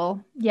Transport?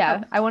 people.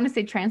 Yeah, Oh. I want to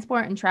say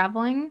transport and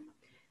traveling.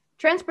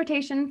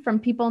 Transportation from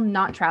people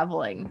not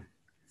traveling.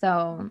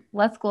 So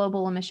less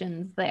global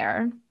emissions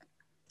there.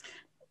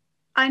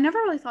 I never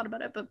really thought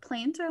about it, but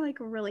planes are like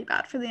really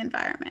bad for the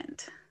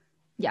environment.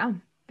 Yeah,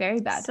 very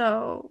bad.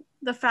 So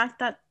the fact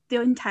that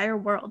the entire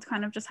world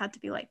kind of just had to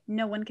be like,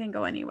 no one can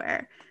go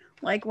anywhere.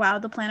 Like, wow,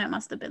 the planet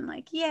must have been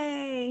like,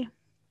 yay.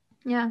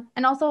 Yeah.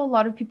 And also a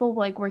lot of people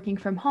like working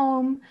from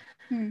home.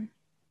 And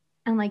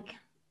like,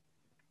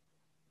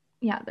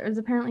 yeah, there's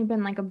apparently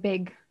been like a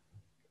big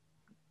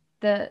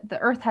the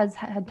earth has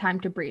had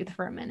time to breathe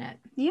for a minute.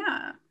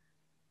 Yeah.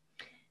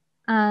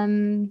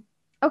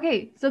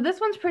 Okay, so this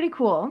one's pretty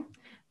cool.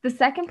 The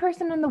second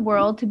person in the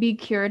world to be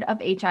cured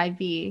of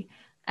HIV.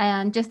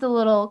 And just a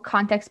little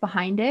context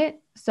behind it.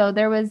 So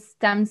there was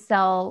stem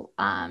cell,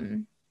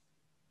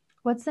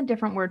 what's the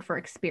different word for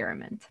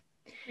experiment?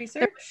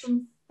 Research?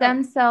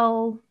 Stem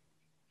cell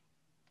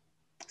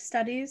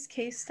studies,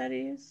 case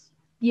studies.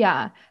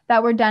 Yeah,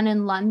 that were done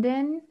in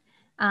London.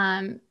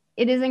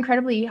 It is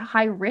incredibly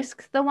high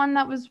risk, the one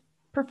that was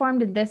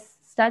performed in this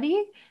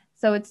study.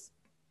 So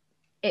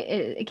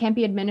it can't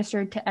be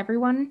administered to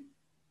everyone,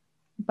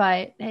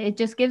 but it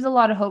just gives a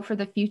lot of hope for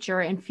the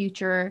future and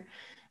future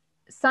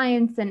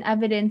science and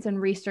evidence and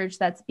research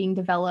that's being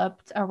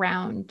developed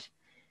around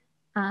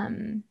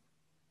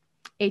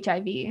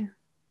HIV.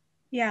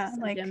 Yeah,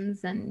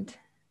 symptoms and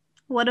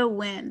what a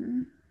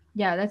win.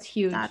 Yeah, that's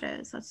huge.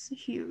 That's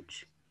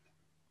huge.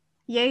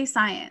 Yay,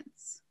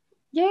 science.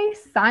 Yay,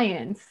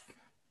 science.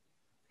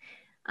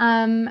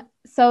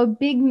 So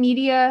big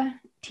media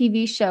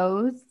TV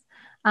shows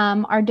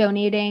are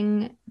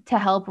donating to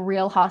help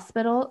real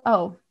hospital.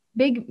 Oh,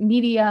 big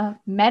media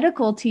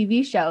medical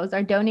TV shows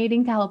are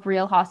donating to help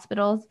real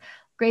hospitals.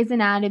 Grey's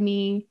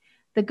Anatomy,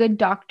 The Good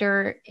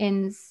Doctor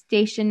in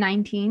Station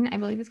 19, I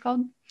believe it's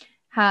called,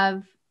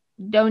 have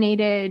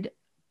donated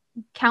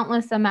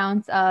countless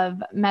amounts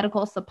of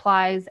medical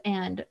supplies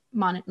and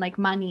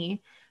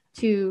money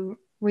to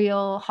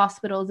real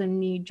hospitals in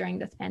need during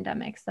this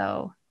pandemic.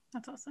 So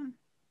that's awesome.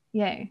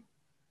 Yay.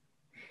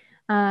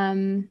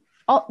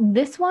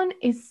 This one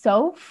is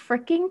so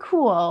freaking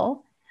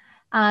cool.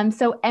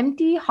 So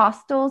empty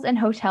hostels and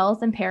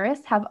hotels in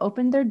Paris have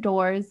opened their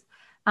doors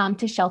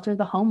to shelter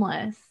the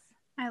homeless.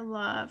 I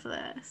love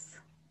this.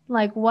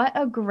 Like, what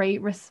a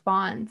great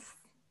response.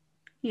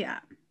 Yeah.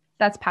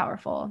 That's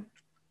powerful.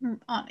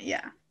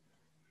 Yeah.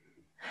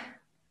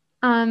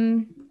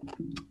 And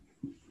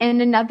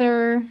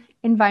another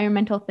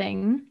environmental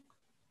thing,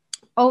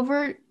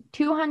 over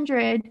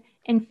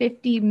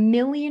 250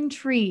 million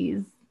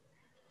trees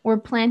were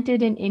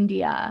planted in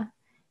India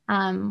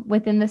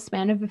within the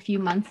span of a few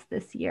months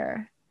this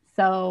year.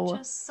 So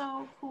just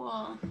so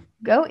cool.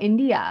 Go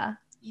India.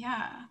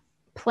 Yeah.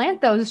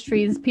 Plant those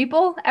trees,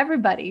 people,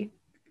 everybody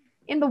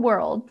in the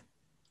world.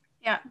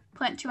 Yeah,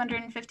 plant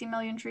 250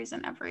 million trees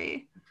in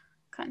every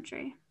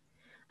country.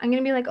 I'm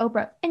going to be like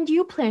Oprah, and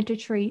you plant a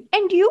tree,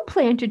 and you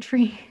plant a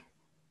tree.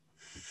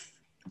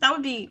 That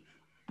would be,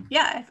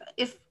 yeah,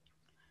 if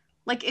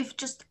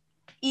just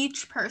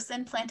each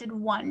person planted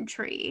one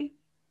tree,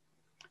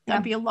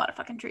 that'd be a lot of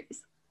fucking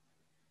trees.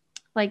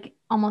 Like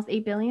almost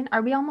 8 billion.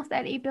 Are we almost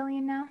at 8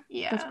 billion now?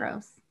 Yeah. That's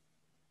gross.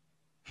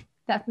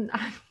 That's not.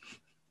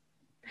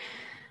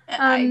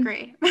 I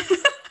agree.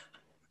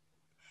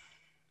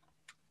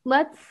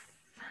 let's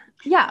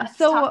Let's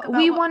so talk about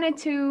we what. wanted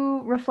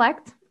to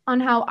reflect on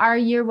how our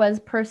year was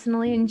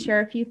personally and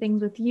share a few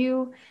things with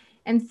you.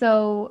 And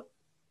so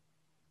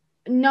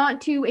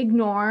not to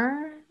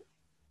ignore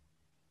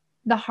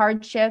the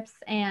hardships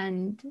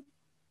and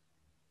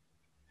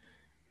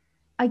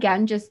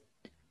again just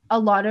a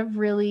lot of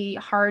really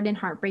hard and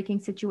heartbreaking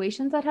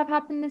situations that have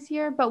happened this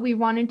year, but we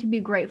wanted to be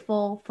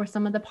grateful for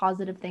some of the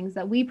positive things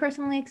that we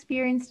personally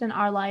experienced in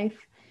our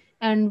life.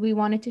 And we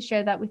wanted to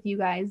share that with you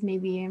guys,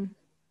 maybe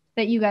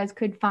that you guys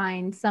could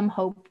find some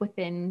hope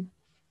within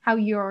how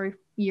your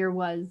year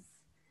was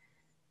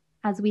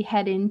as we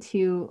head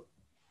into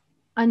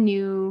a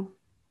new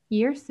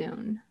year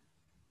soon.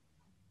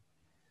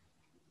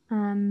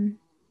 Do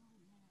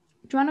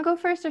you want to go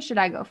first or should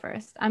I go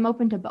first? I'm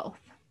open to both.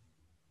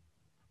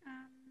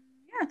 Um,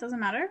 yeah, it doesn't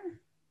matter.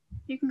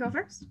 You can go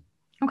first.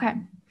 Okay.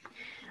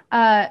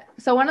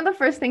 So one of the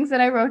first things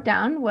that I wrote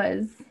down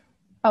was,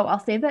 oh, I'll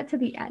save that to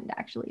the end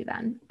actually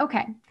then.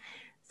 Okay.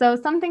 So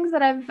some things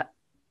that I've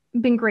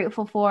been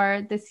grateful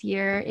for this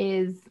year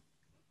is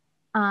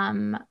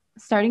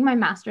starting my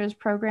master's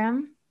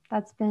program.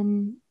 That's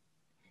been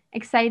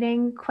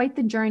exciting, quite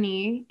the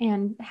journey,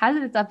 and has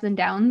its ups and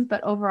downs,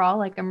 but overall,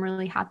 like I'm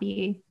really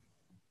happy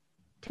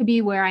to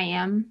be where I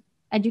am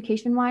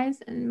education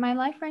wise in my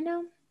life right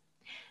now.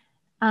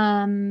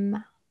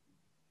 Um,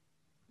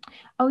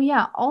 oh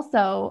yeah,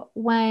 also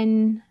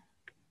when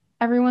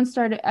everyone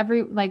started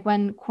like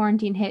when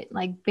quarantine hit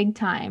like big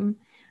time,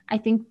 I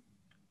think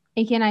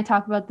Ake and I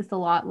talk about this a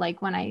lot,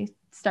 like when I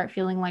start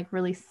feeling like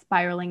really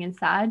spiraling and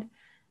sad,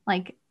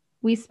 like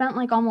we spent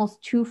like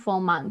almost 2 full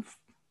months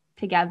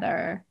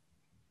together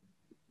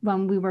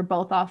when we were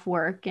both off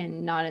work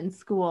and not in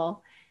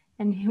school.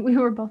 And we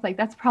were both like,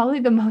 that's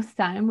probably the most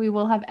time we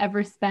will have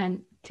ever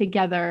spent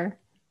together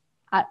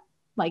at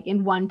like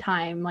in one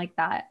time like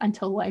that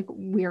until like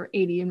we're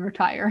 80 and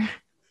retire.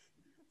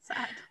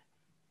 Sad.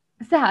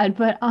 Sad,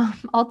 but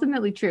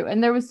ultimately true.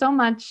 And there was so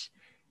much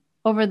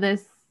over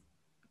this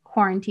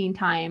quarantine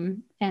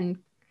time and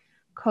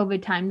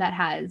COVID time that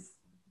has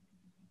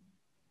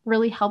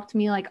really helped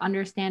me like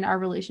understand our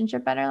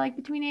relationship better, like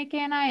between AK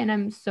and I. And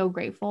I'm so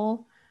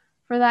grateful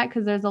for that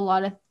because there's a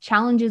lot of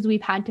challenges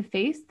we've had to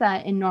face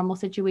that in normal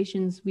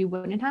situations we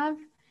wouldn't have.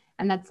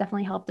 And that's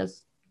definitely helped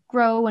us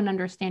grow and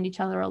understand each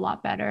other a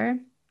lot better.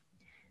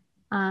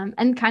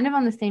 And kind of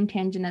on the same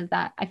tangent as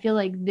that, I feel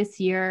like this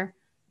year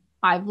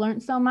I've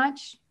learned so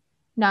much,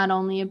 not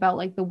only about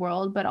like the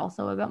world, but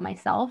also about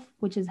myself,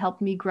 which has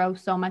helped me grow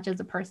so much as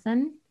a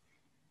person.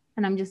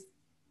 And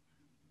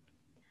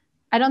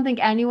I don't think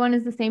anyone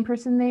is the same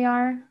person they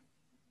are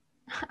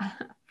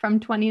from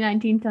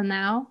 2019 till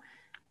now,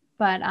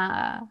 but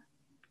I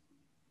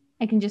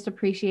can just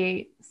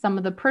appreciate some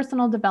of the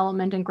personal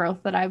development and growth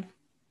that I've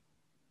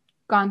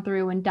gone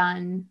through and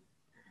done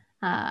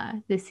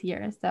this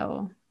year.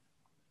 So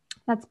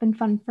that's been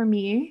fun for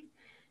me.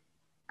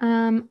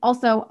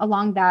 Also,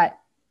 along that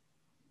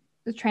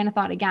train of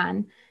thought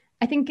again,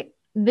 I think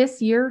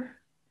this year,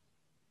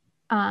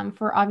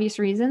 for obvious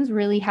reasons,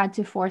 really had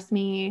to force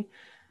me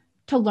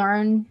to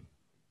learn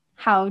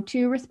how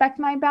to respect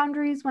my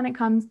boundaries when it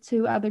comes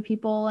to other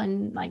people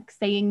and like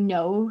saying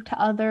no to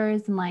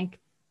others and like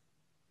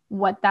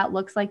what that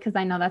looks like because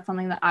I know that's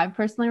something that I've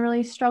personally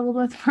really struggled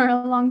with for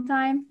a long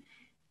time.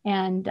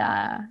 And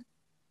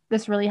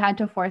this really had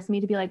to force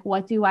me to be like,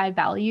 what do I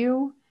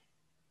value?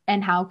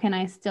 And how can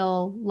I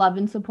still love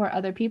and support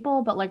other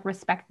people, but like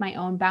respect my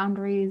own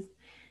boundaries?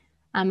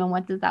 And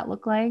what does that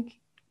look like?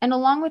 And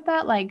along with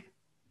that, like,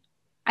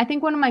 I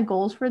think one of my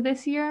goals for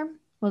this year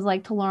was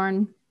like to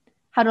learn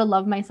how to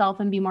love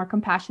myself and be more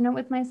compassionate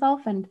with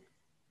myself. And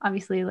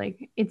obviously,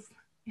 like, it's,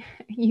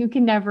 you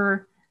can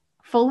never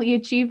fully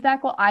achieve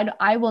that goal.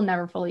 I will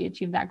never fully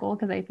achieve that goal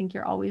because I think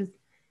you're always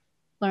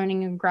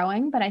learning and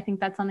growing. But I think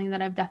that's something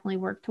that I've definitely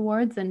worked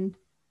towards. And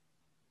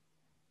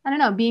I don't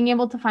know, being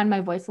able to find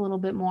my voice a little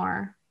bit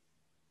more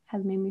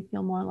has made me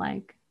feel more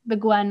like the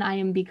Gwen I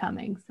am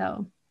becoming.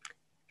 So,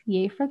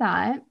 yay for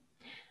that.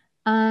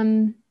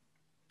 Um,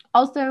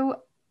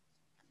 Also,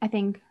 I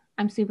think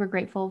I'm super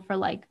grateful for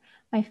like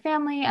my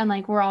family and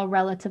like we're all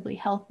relatively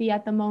healthy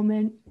at the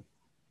moment.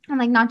 And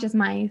like not just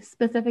my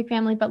specific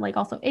family, but like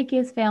also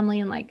AK's family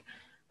and like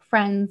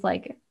friends,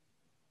 like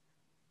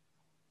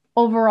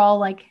overall,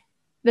 like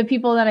the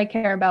people that I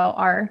care about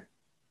are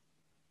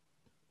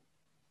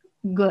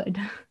good,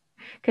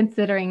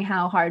 considering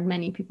how hard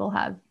many people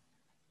have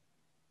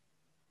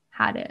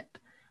had it.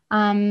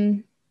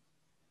 Um,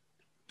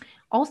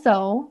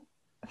 Also,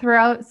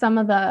 throughout some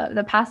of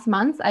the past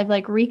months, I've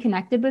like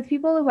reconnected with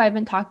people who I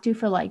haven't talked to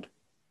for like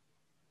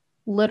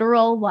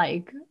literal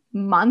like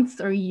months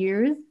or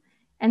years.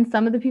 And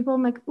some of the people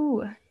I'm like,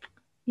 ooh,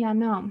 yeah,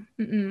 no,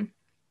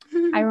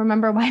 I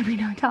remember why we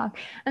don't talk.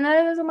 And then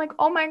others I'm like,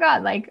 oh my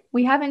God, like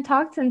we haven't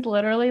talked since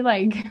literally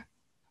like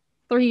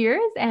 3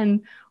 years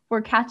and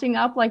we're catching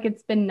up like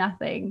it's been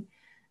nothing.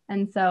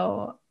 And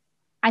so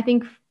I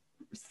think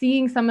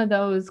seeing some of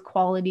those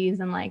qualities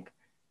and like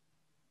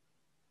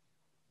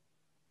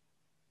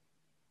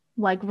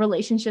like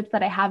relationships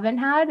that I haven't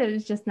had. It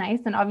was just nice.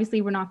 And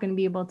obviously we're not going to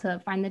be able to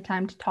find the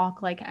time to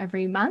talk like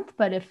every month,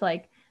 but if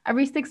like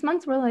every 6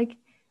 months we're like,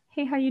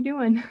 hey, how you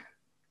doing?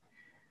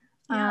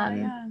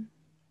 Yeah.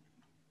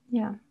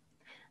 Yeah.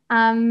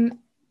 Um,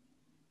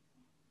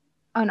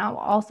 oh no,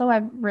 also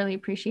I've really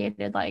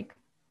appreciated like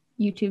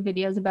YouTube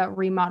videos about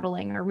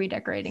remodeling or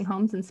redecorating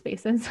homes and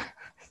spaces.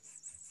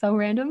 So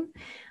random.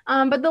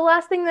 But the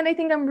last thing that I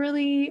think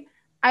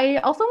I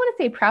also want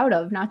to say proud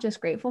of, not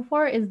just grateful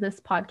for, is this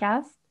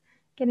podcast.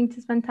 Getting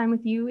to spend time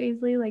with you,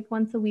 Aisley, like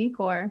once a week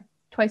or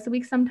twice a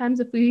week sometimes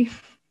if we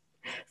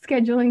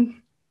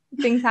scheduling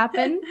things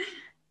happen.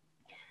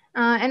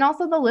 And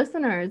also the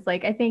listeners.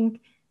 Like I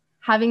think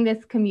having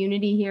this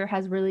community here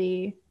has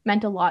really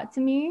meant a lot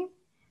to me.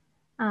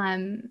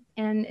 And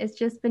it's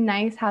just been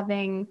nice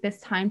having this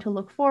time to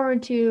look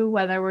forward to,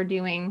 whether we're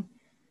doing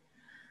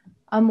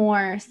a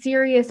more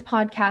serious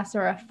podcast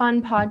or a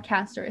fun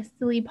podcast or a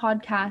silly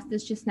podcast.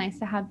 It's just nice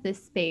to have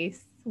this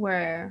space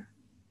where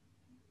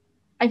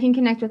I can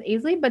connect with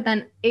Aisley, but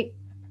then it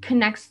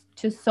connects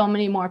to so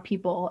many more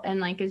people and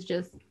like it's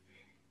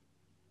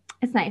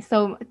nice.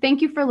 So thank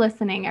you for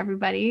listening,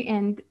 everybody.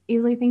 And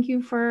Aisley, thank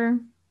you for,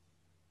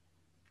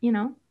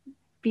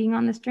 being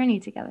on this journey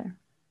together.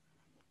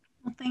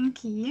 Well,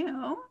 thank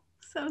you.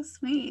 So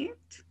sweet.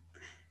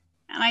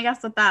 And I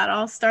guess with that,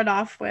 I'll start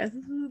off with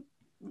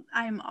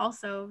I'm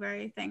also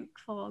very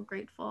thankful,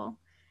 grateful,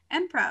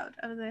 and proud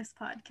of this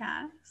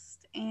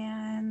podcast.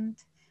 And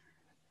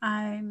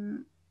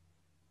I'm,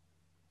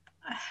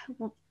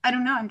 well, I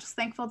don't know, I'm just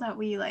thankful that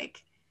we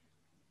like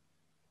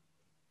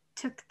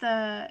took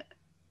the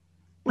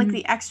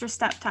extra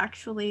step to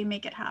actually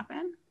make it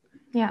happen.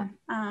 Yeah.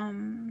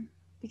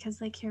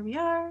 Because like here we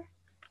are,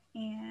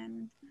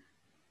 and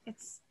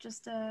it's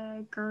just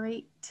a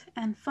great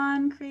and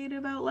fun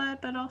creative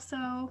outlet, but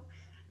also,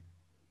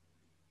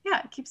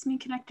 yeah, it keeps me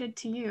connected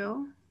to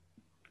you,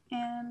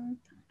 and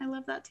I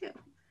love that too.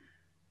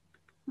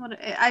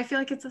 I feel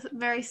like it's a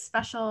very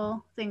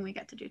special thing we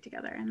get to do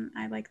together, and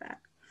I like that.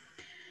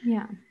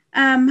 Yeah.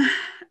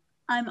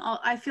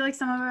 I feel like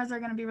some of us are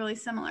going to be really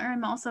similar.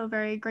 I'm also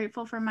very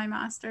grateful for my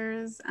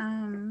master's,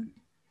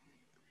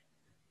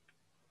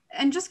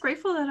 and just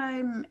grateful that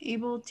I'm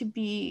able to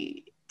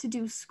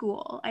do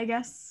school, I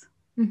guess.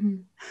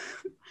 Mm-hmm.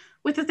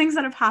 With the things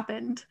that have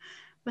happened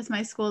with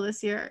my school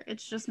this year,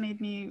 it's just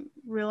made me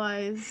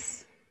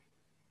realize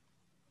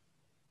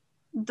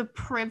the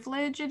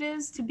privilege it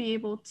is to be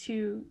able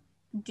to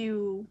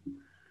do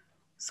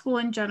school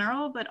in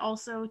general, but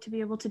also to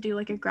be able to do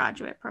like a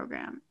graduate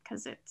program,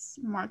 because it's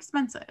more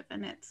expensive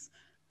and it's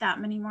that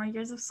many more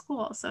years of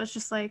school. So it's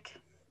just like,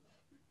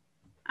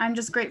 I'm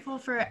just grateful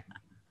for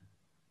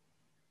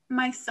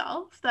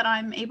myself that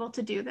I'm able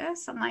to do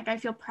this. And like, I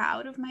feel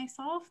proud of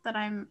myself that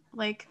I'm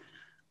like,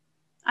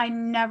 I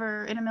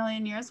never in a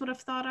million years would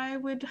have thought I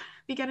would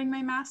be getting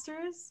my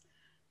master's.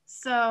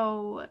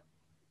 So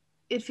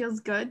it feels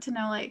good to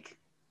know like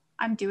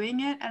I'm doing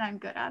it and I'm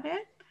good at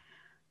it.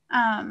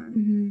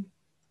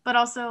 But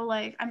also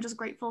like I'm just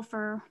grateful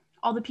for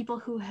all the people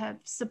who have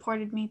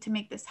supported me to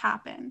make this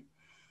happen.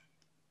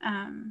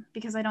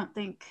 Because I don't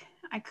think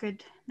I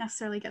could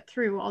necessarily get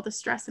through all the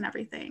stress and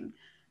everything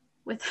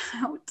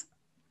without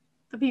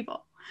the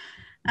people.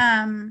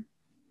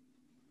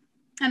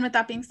 And with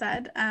that being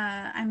said,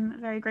 I'm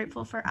very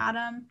grateful for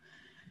Adam.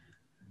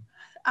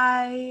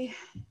 I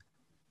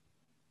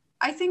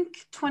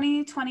think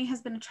 2020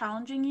 has been a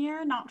challenging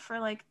year, not for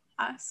like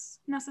us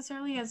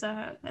necessarily as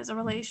a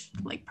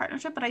relation like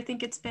partnership, but I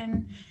think it's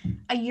been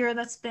a year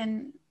that's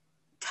been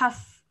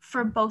tough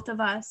for both of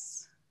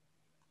us,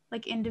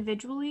 like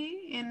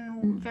individually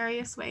in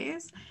various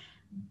ways.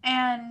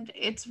 And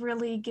it's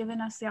really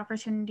given us the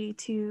opportunity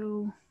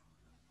to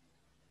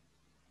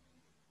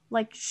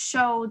like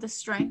show the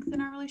strength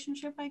in our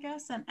relationship, I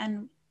guess,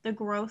 and the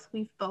growth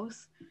we've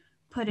both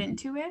put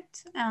into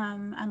it,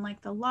 and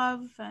like the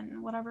love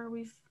and whatever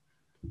we've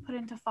put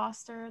into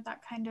foster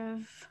that kind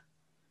of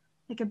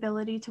like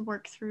ability to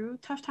work through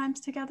tough times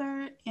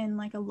together in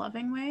like a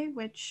loving way,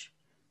 which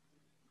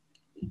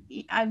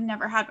I've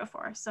never had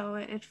before. So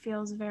it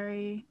feels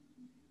very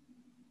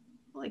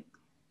like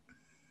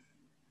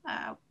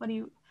how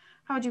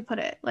would you put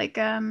it, like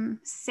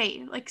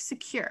safe, like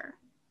secure,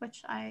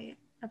 which I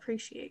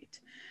appreciate.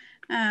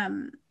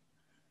 I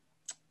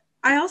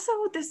also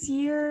this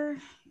year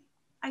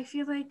I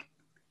feel like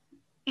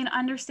in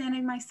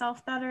understanding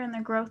myself better and the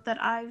growth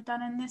that I've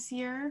done in this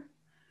year,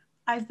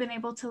 I've been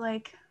able to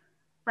like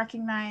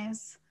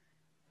recognize,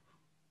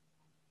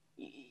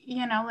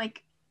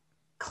 like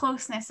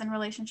closeness in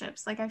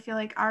relationships. Like I feel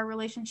like our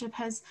relationship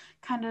has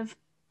kind of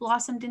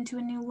blossomed into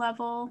a new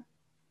level.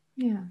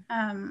 Yeah.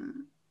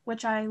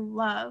 Which I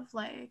love.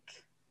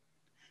 Like,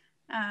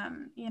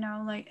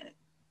 like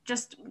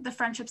just the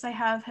friendships I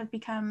have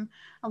become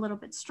a little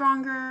bit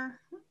stronger,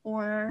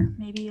 or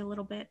maybe a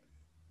little bit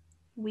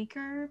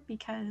weaker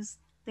because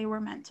they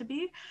were meant to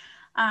be.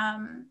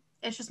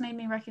 It's just made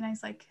me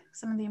recognize like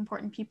some of the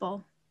important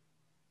people.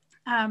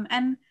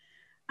 And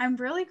I'm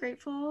really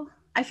grateful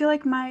I feel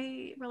like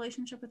my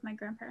relationship with my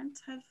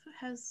grandparents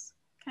has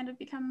kind of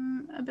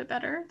become a bit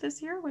better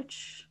this year,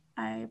 which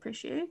I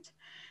appreciate.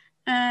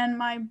 And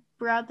my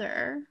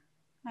brother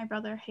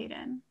Edward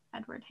Hayden,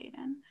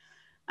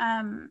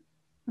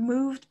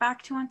 moved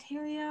back to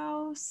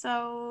Ontario,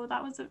 so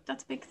that's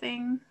a big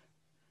thing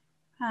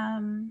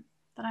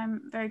that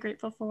I'm very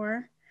grateful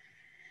for.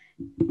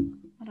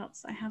 What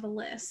else? I have a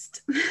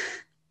list.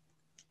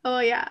 Oh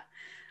yeah,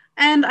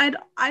 and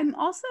I'm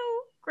also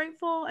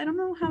grateful. I don't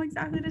know how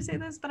exactly to say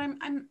this, but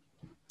I'm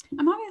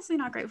obviously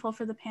not grateful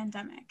for the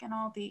pandemic and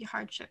all the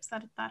hardships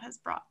that has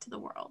brought to the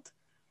world.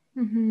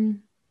 Mm-hmm.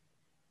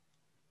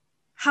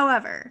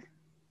 However,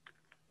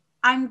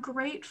 I'm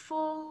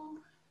grateful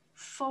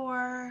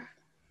for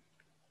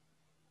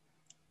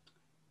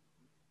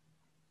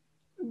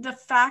the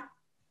fact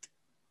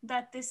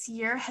that this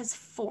year has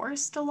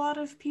forced a lot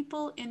of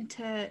people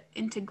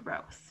into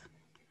growth,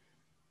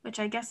 which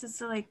I guess is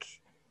like,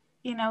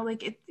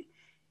 like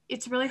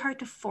it's really hard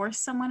to force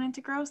someone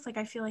into growth. Like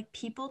I feel like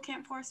people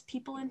can't force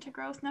people into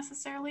growth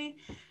necessarily,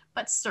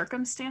 but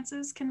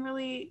circumstances can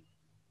really,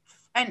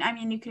 and I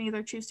mean, you can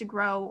either choose to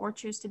grow or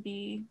choose to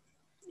be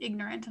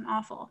ignorant and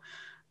awful.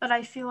 But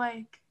I feel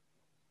like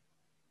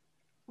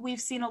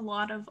we've seen a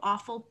lot of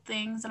awful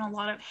things and a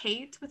lot of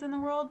hate within the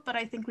world, but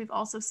I think we've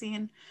also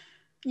seen,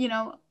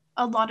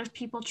 a lot of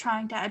people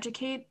trying to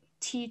educate,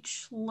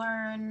 teach,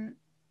 learn,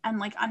 and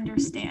like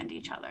understand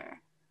each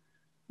other.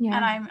 Yeah.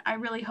 And I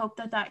really hope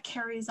that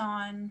carries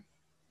on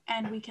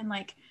and we can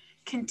like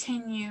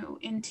continue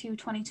into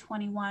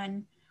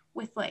 2021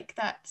 with like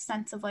that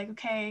sense of like,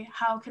 okay,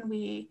 how can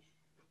we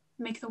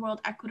make the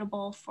world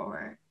equitable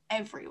for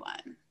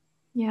everyone?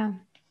 Yeah.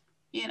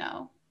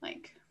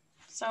 Like,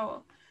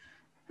 so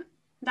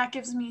that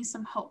gives me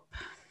some hope.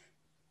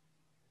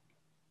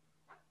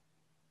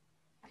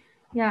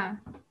 Yeah.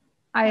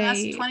 And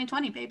that's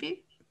 2020,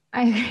 baby.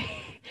 I agree.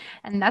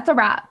 And that's a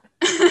wrap.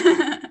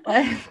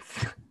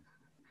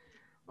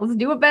 Let's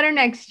do it better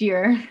next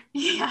year.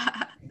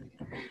 Yeah.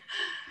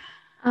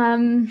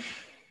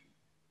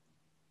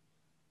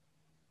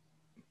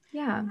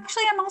 Yeah.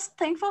 Actually, I'm also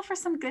thankful for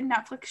some good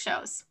Netflix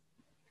shows.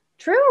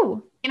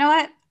 True. You know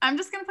what? I'm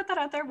just gonna put that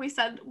out there. We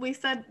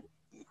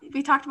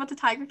talked about the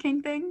Tiger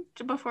King thing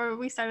before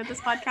we started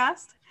this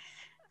podcast.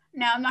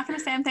 Now, I'm not gonna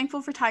say I'm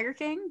thankful for Tiger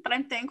King, but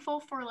I'm thankful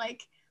for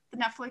like the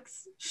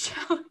Netflix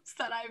shows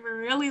that I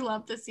really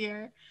loved this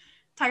year.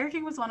 Tiger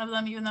King was one of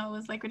them, even though it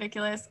was like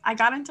ridiculous. I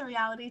got into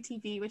reality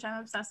TV, which I'm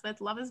obsessed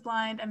with. Love is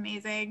Blind,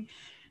 amazing.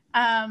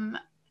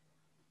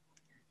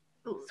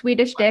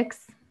 Swedish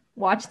Dicks.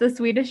 Watch the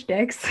Swedish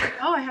Dicks.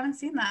 Oh, I haven't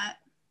seen that.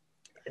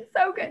 It's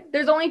so good.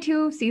 There's only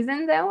 2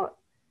 seasons out.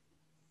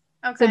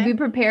 Okay. So be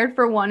prepared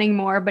for wanting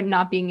more, but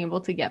not being able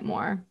to get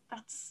more.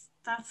 That's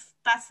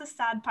the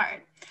sad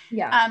part.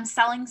 Yeah.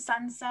 Selling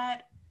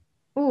Sunset.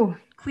 Ooh.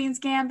 Queen's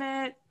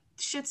Gambit.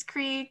 Schitt's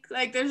Creek.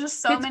 Like there's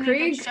just so many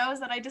good shows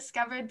that I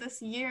discovered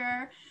this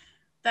year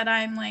that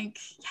I'm like,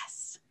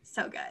 yes,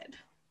 so good.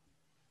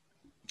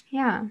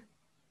 Yeah.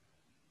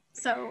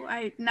 So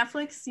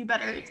Netflix, you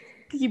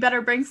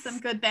better bring some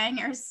good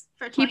bangers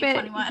for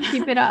 2021.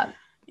 Keep it up.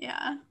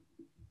 Yeah.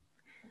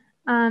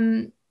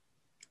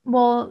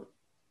 Well,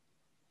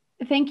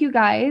 thank you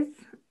guys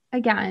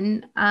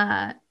again.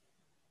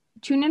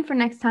 Tune in for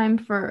next time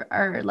for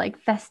our like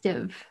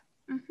festive.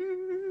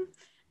 Mm-hmm.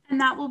 And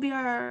that will be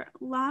our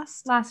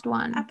last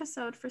one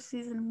episode for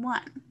season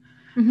 1.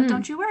 Mm-hmm. But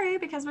don't you worry,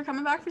 because we're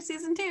coming back for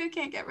season 2. You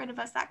can't get rid of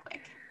us that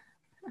quick.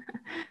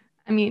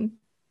 I mean,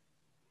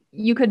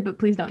 you could, but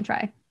please don't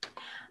try.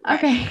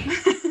 Right. Okay.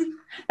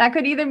 That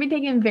could either be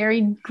taken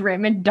very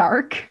grim and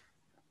dark.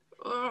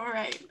 All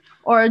right.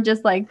 Or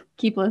just like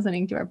keep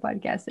listening to our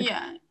podcast.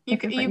 You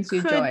could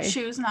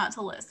choose not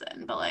to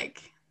listen, but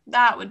like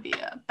that would be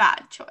a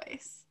bad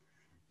choice.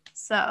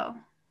 So,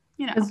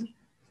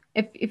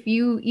 if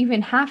you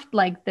even have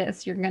like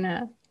this, you're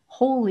gonna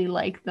wholly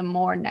like the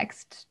more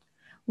next.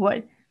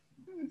 What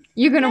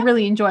you're gonna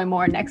really enjoy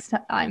more next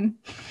time.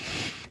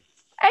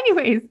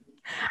 Anyways,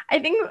 I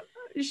think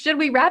should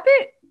we wrap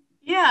it?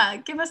 Yeah,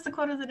 give us the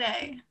quote of the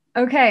day.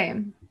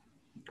 Okay,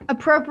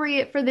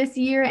 appropriate for this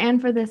year and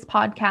for this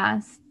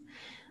podcast.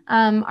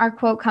 Our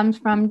quote comes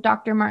from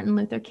Dr. Martin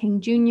Luther King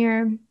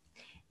Jr.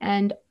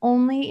 And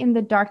only in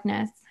the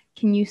darkness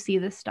can you see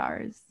the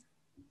stars.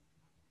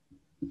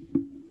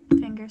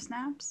 Finger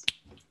snaps.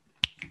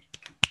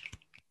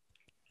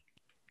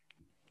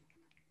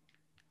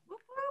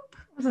 Whoop, whoop.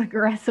 I was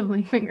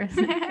aggressively finger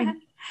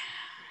snapping.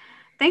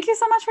 Thank you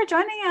so much for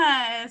joining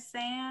us,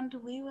 and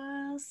we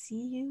will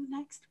see you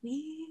next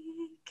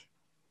week.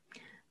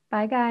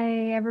 Bye,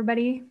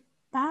 everybody.